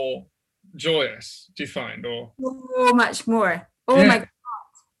tunes more joyous, do you find, or so much more? My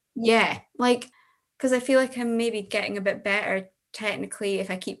god, like, because I feel like I'm maybe getting a bit better technically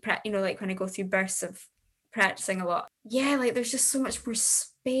if I keep like when I go through bursts of practicing a lot. Like there's just so much more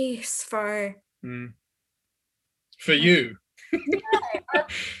space for you.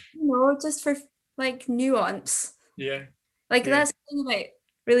 Just for like nuance. Like that's the thing about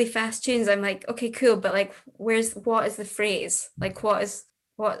really fast tunes. I'm like, okay, cool, but like what is the phrase? Like what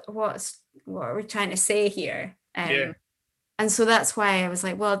are we trying to say here? And so that's why I was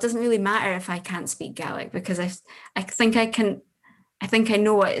like, well, it doesn't really matter if I can't speak Gaelic, because I think I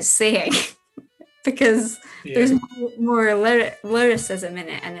know what it's saying because there's more lyricism in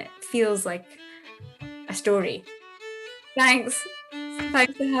it, and it feels like a story. Thanks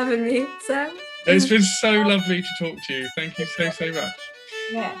for having me, Sam. It's been so lovely to talk to you. Thank you so much.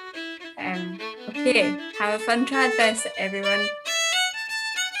 Okay, have a fun Tradfest, everyone.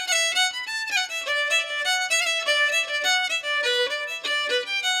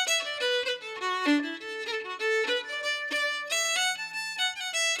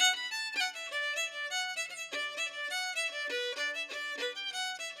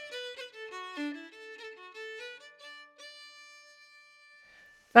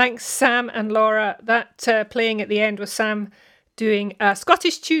 Thanks, Sam and Laura. That playing at the end was Sam doing a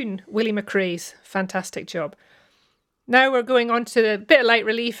Scottish tune, Willie McRae's. Fantastic job. Now we're going on to a bit of light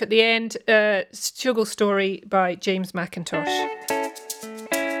relief at the end, Shoogle Story by James Mackintosh.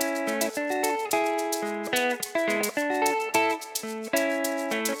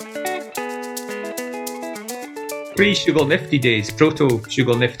 Pre-Shoogle Nifty days,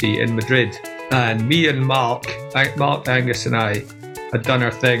 proto-Shoogle Nifty in Madrid, and me and Mark, Angus and I had done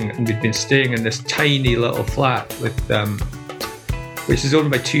our thing, and we'd been staying in this tiny little flat with which is owned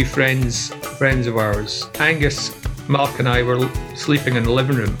by two friends of ours. Angus, Mark and I were sleeping in the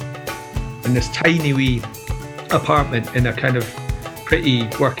living room in this tiny wee apartment in a kind of pretty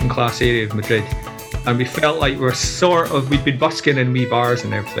working class area of Madrid, and we felt like we'd been busking in wee bars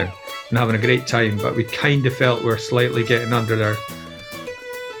and everything and having a great time, but we kind of felt we're slightly getting under there,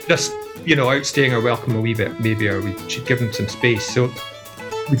 just outstaying our welcome a wee bit maybe, or we should give them some space. So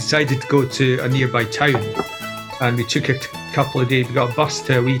we decided to go to a nearby town, and we took a couple of days. We got a bus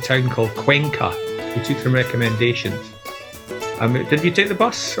to a wee town called Cuenca. We took some recommendations. Did we take the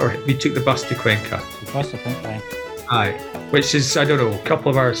bus, or we took the bus to Cuenca? The bus, I think, Aye, which is, I don't know, a couple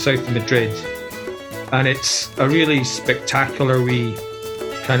of hours south of Madrid. And it's a really spectacular wee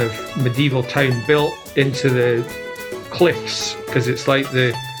kind of medieval town built into the cliffs, because it's like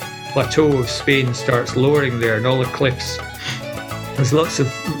the plateau of Spain starts lowering there, and all the cliffs, there's lots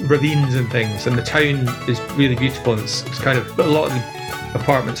of ravines and things, and the town is really beautiful. And it's kind of, a lot of the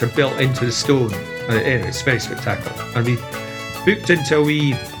apartments are built into the stone, and it's very spectacular. And we booked into a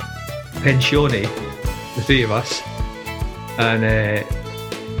wee pensione, the three of us, and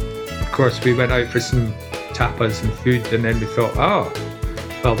of course we went out for some tapas and food, and then we thought, well,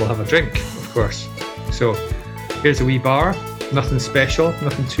 we'll have a drink, of course. So here's a wee bar, nothing special,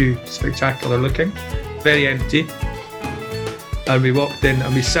 nothing too spectacular looking, very empty. And we walked in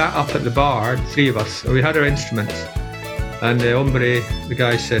and we sat up at the bar, the three of us, and we had our instruments. And the hombre, the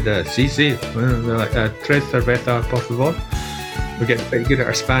guy said, sí. We're like, tres cerveza, por favor. We're getting pretty good at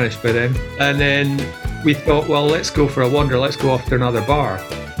our Spanish by then. And then we thought, well, let's go for a wander, let's go off to another bar.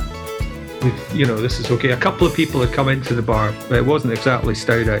 This is okay. A couple of people had come into the bar, but it wasn't exactly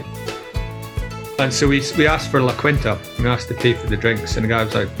stowed out. And so we asked for La Quinta, and asked to pay for the drinks, and the guy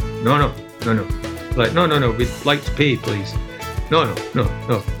was like, no. Like, no, we'd like to pay, please. No.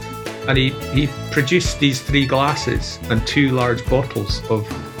 And he produced these 3 glasses and 2 large bottles of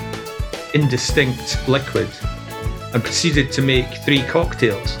indistinct liquid and proceeded to make 3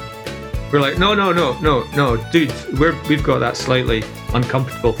 cocktails. We're like, no, dude, we've got that slightly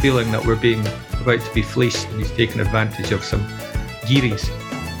uncomfortable feeling that we're about to be fleeced, and he's taking advantage of some geeries.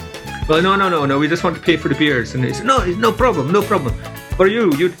 Well, no, we just want to pay for the beers. And he said, no problem. For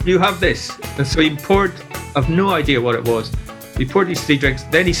you have this. And so he poured, I've no idea what it was. He poured these 3 drinks,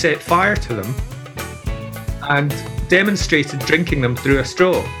 then he set fire to them and demonstrated drinking them through a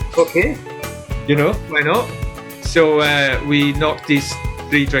straw. Okay, why not? So we knocked these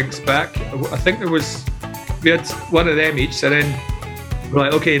 3 drinks back. I think we had one of them each, and then we're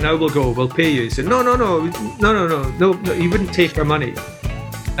like, okay, now we'll pay you. He said, no, he wouldn't take our money.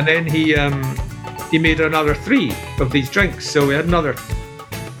 And then he made another 3 of these drinks, so we had another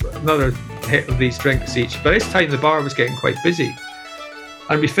hit of these drinks each. By this time the bar was getting quite busy,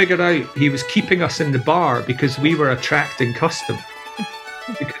 and we figured out he was keeping us in the bar because we were attracting custom.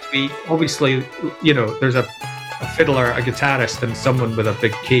 Because we obviously, there's a fiddler, a guitarist, and someone with a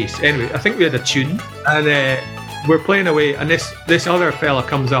big case. Anyway, I think we had a tune, and we're playing away, and this other fella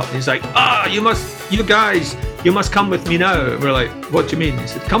comes up and he's like, you guys must come with me now. And we're like, what do you mean? He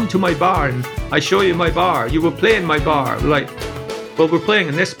said, come to my bar and I show you my bar. You will play in my bar. We're like, well, we're playing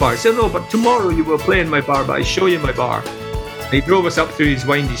in this bar. He said, no, but tomorrow you will play in my bar, but I show you my bar. And he drove us up through these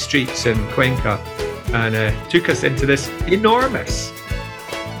windy streets in Cuenca and took us into this enormous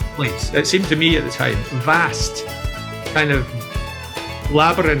place. It seemed to me at the time vast, kind of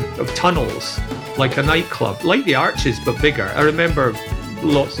labyrinth of tunnels, like a nightclub, like the Arches but bigger. I remember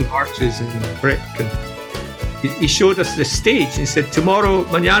lots of arches and brick, and he showed us the stage and he said,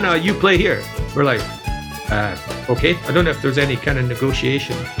 mañana you play here. We're like, okay. I don't know if there's any kind of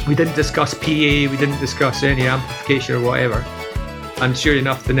negotiation. We didn't discuss PA, we didn't discuss any amplification or whatever. And sure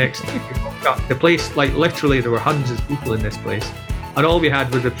enough, the next day we walked up. The place, like literally there were hundreds of people in this place, and all we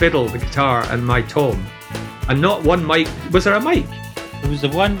had was the fiddle, the guitar, and my tom, and not one mic. Was there a mic? It was the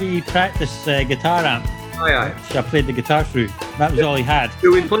one we practiced guitar amp. Aye. Which I played the guitar through. That was all he had.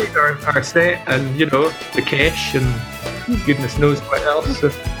 So we played our set, and the cash, and goodness knows what else.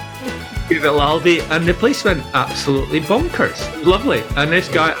 Vivaldi, and the place went absolutely bonkers. It was lovely. And this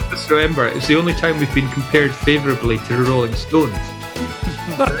guy, I just remember, it's the only time we've been compared favourably to the Rolling Stones.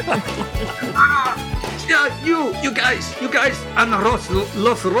 Yeah, you guys, and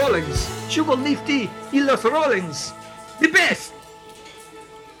Los Rollings, Shoogle Nifty, y Los Rollings, the best.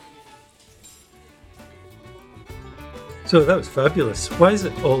 So that was fabulous. Why is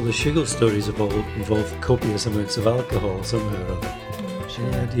it all the Shoogle stories involve copious amounts of alcohol somehow or other?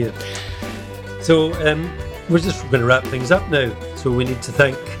 Any idea? So we're just going to wrap things up now. So we need to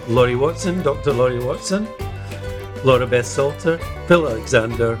thank Laurie Watson, Dr. Laurie Watson, Laura-Beth Salter, Phil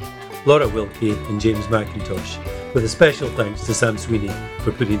Alexander, Laura Wilkie and James Mackintosh, with a special thanks to Sam Sweeney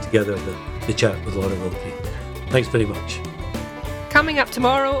for putting together the chat with Laura Wilkie. Thanks very much. Coming up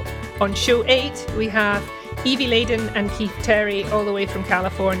tomorrow on show 8, we have Evie Layden and Keith Terry all the way from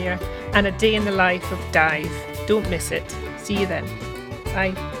California, and a day in the life of Dive. Don't miss it. See you then.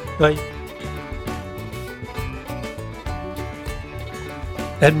 Bye. Bye.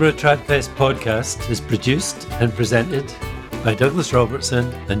 Edinburgh Tradfest podcast is produced and presented by Douglas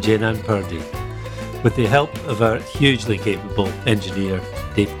Robertson and Jane Ann Purdy, with the help of our hugely capable engineer,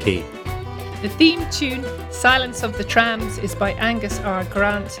 Dave Kay. The theme tune, Silence of the Trams, is by Angus R.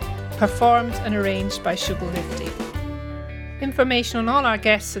 Grant, performed and arranged by Shoogle Nifty. Information on all our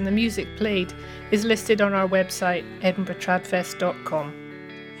guests and the music played is listed on our website, edinburghtradfest.com.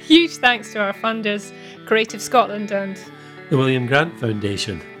 Huge thanks to our funders, Creative Scotland and the William Grant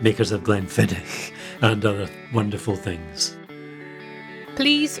Foundation, makers of Glenfiddich and other wonderful things.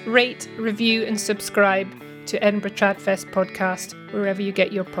 Please rate, review and subscribe to Edinburgh Tradfest podcast wherever you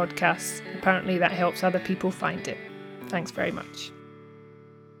get your podcasts. Apparently that helps other people find it. Thanks very much.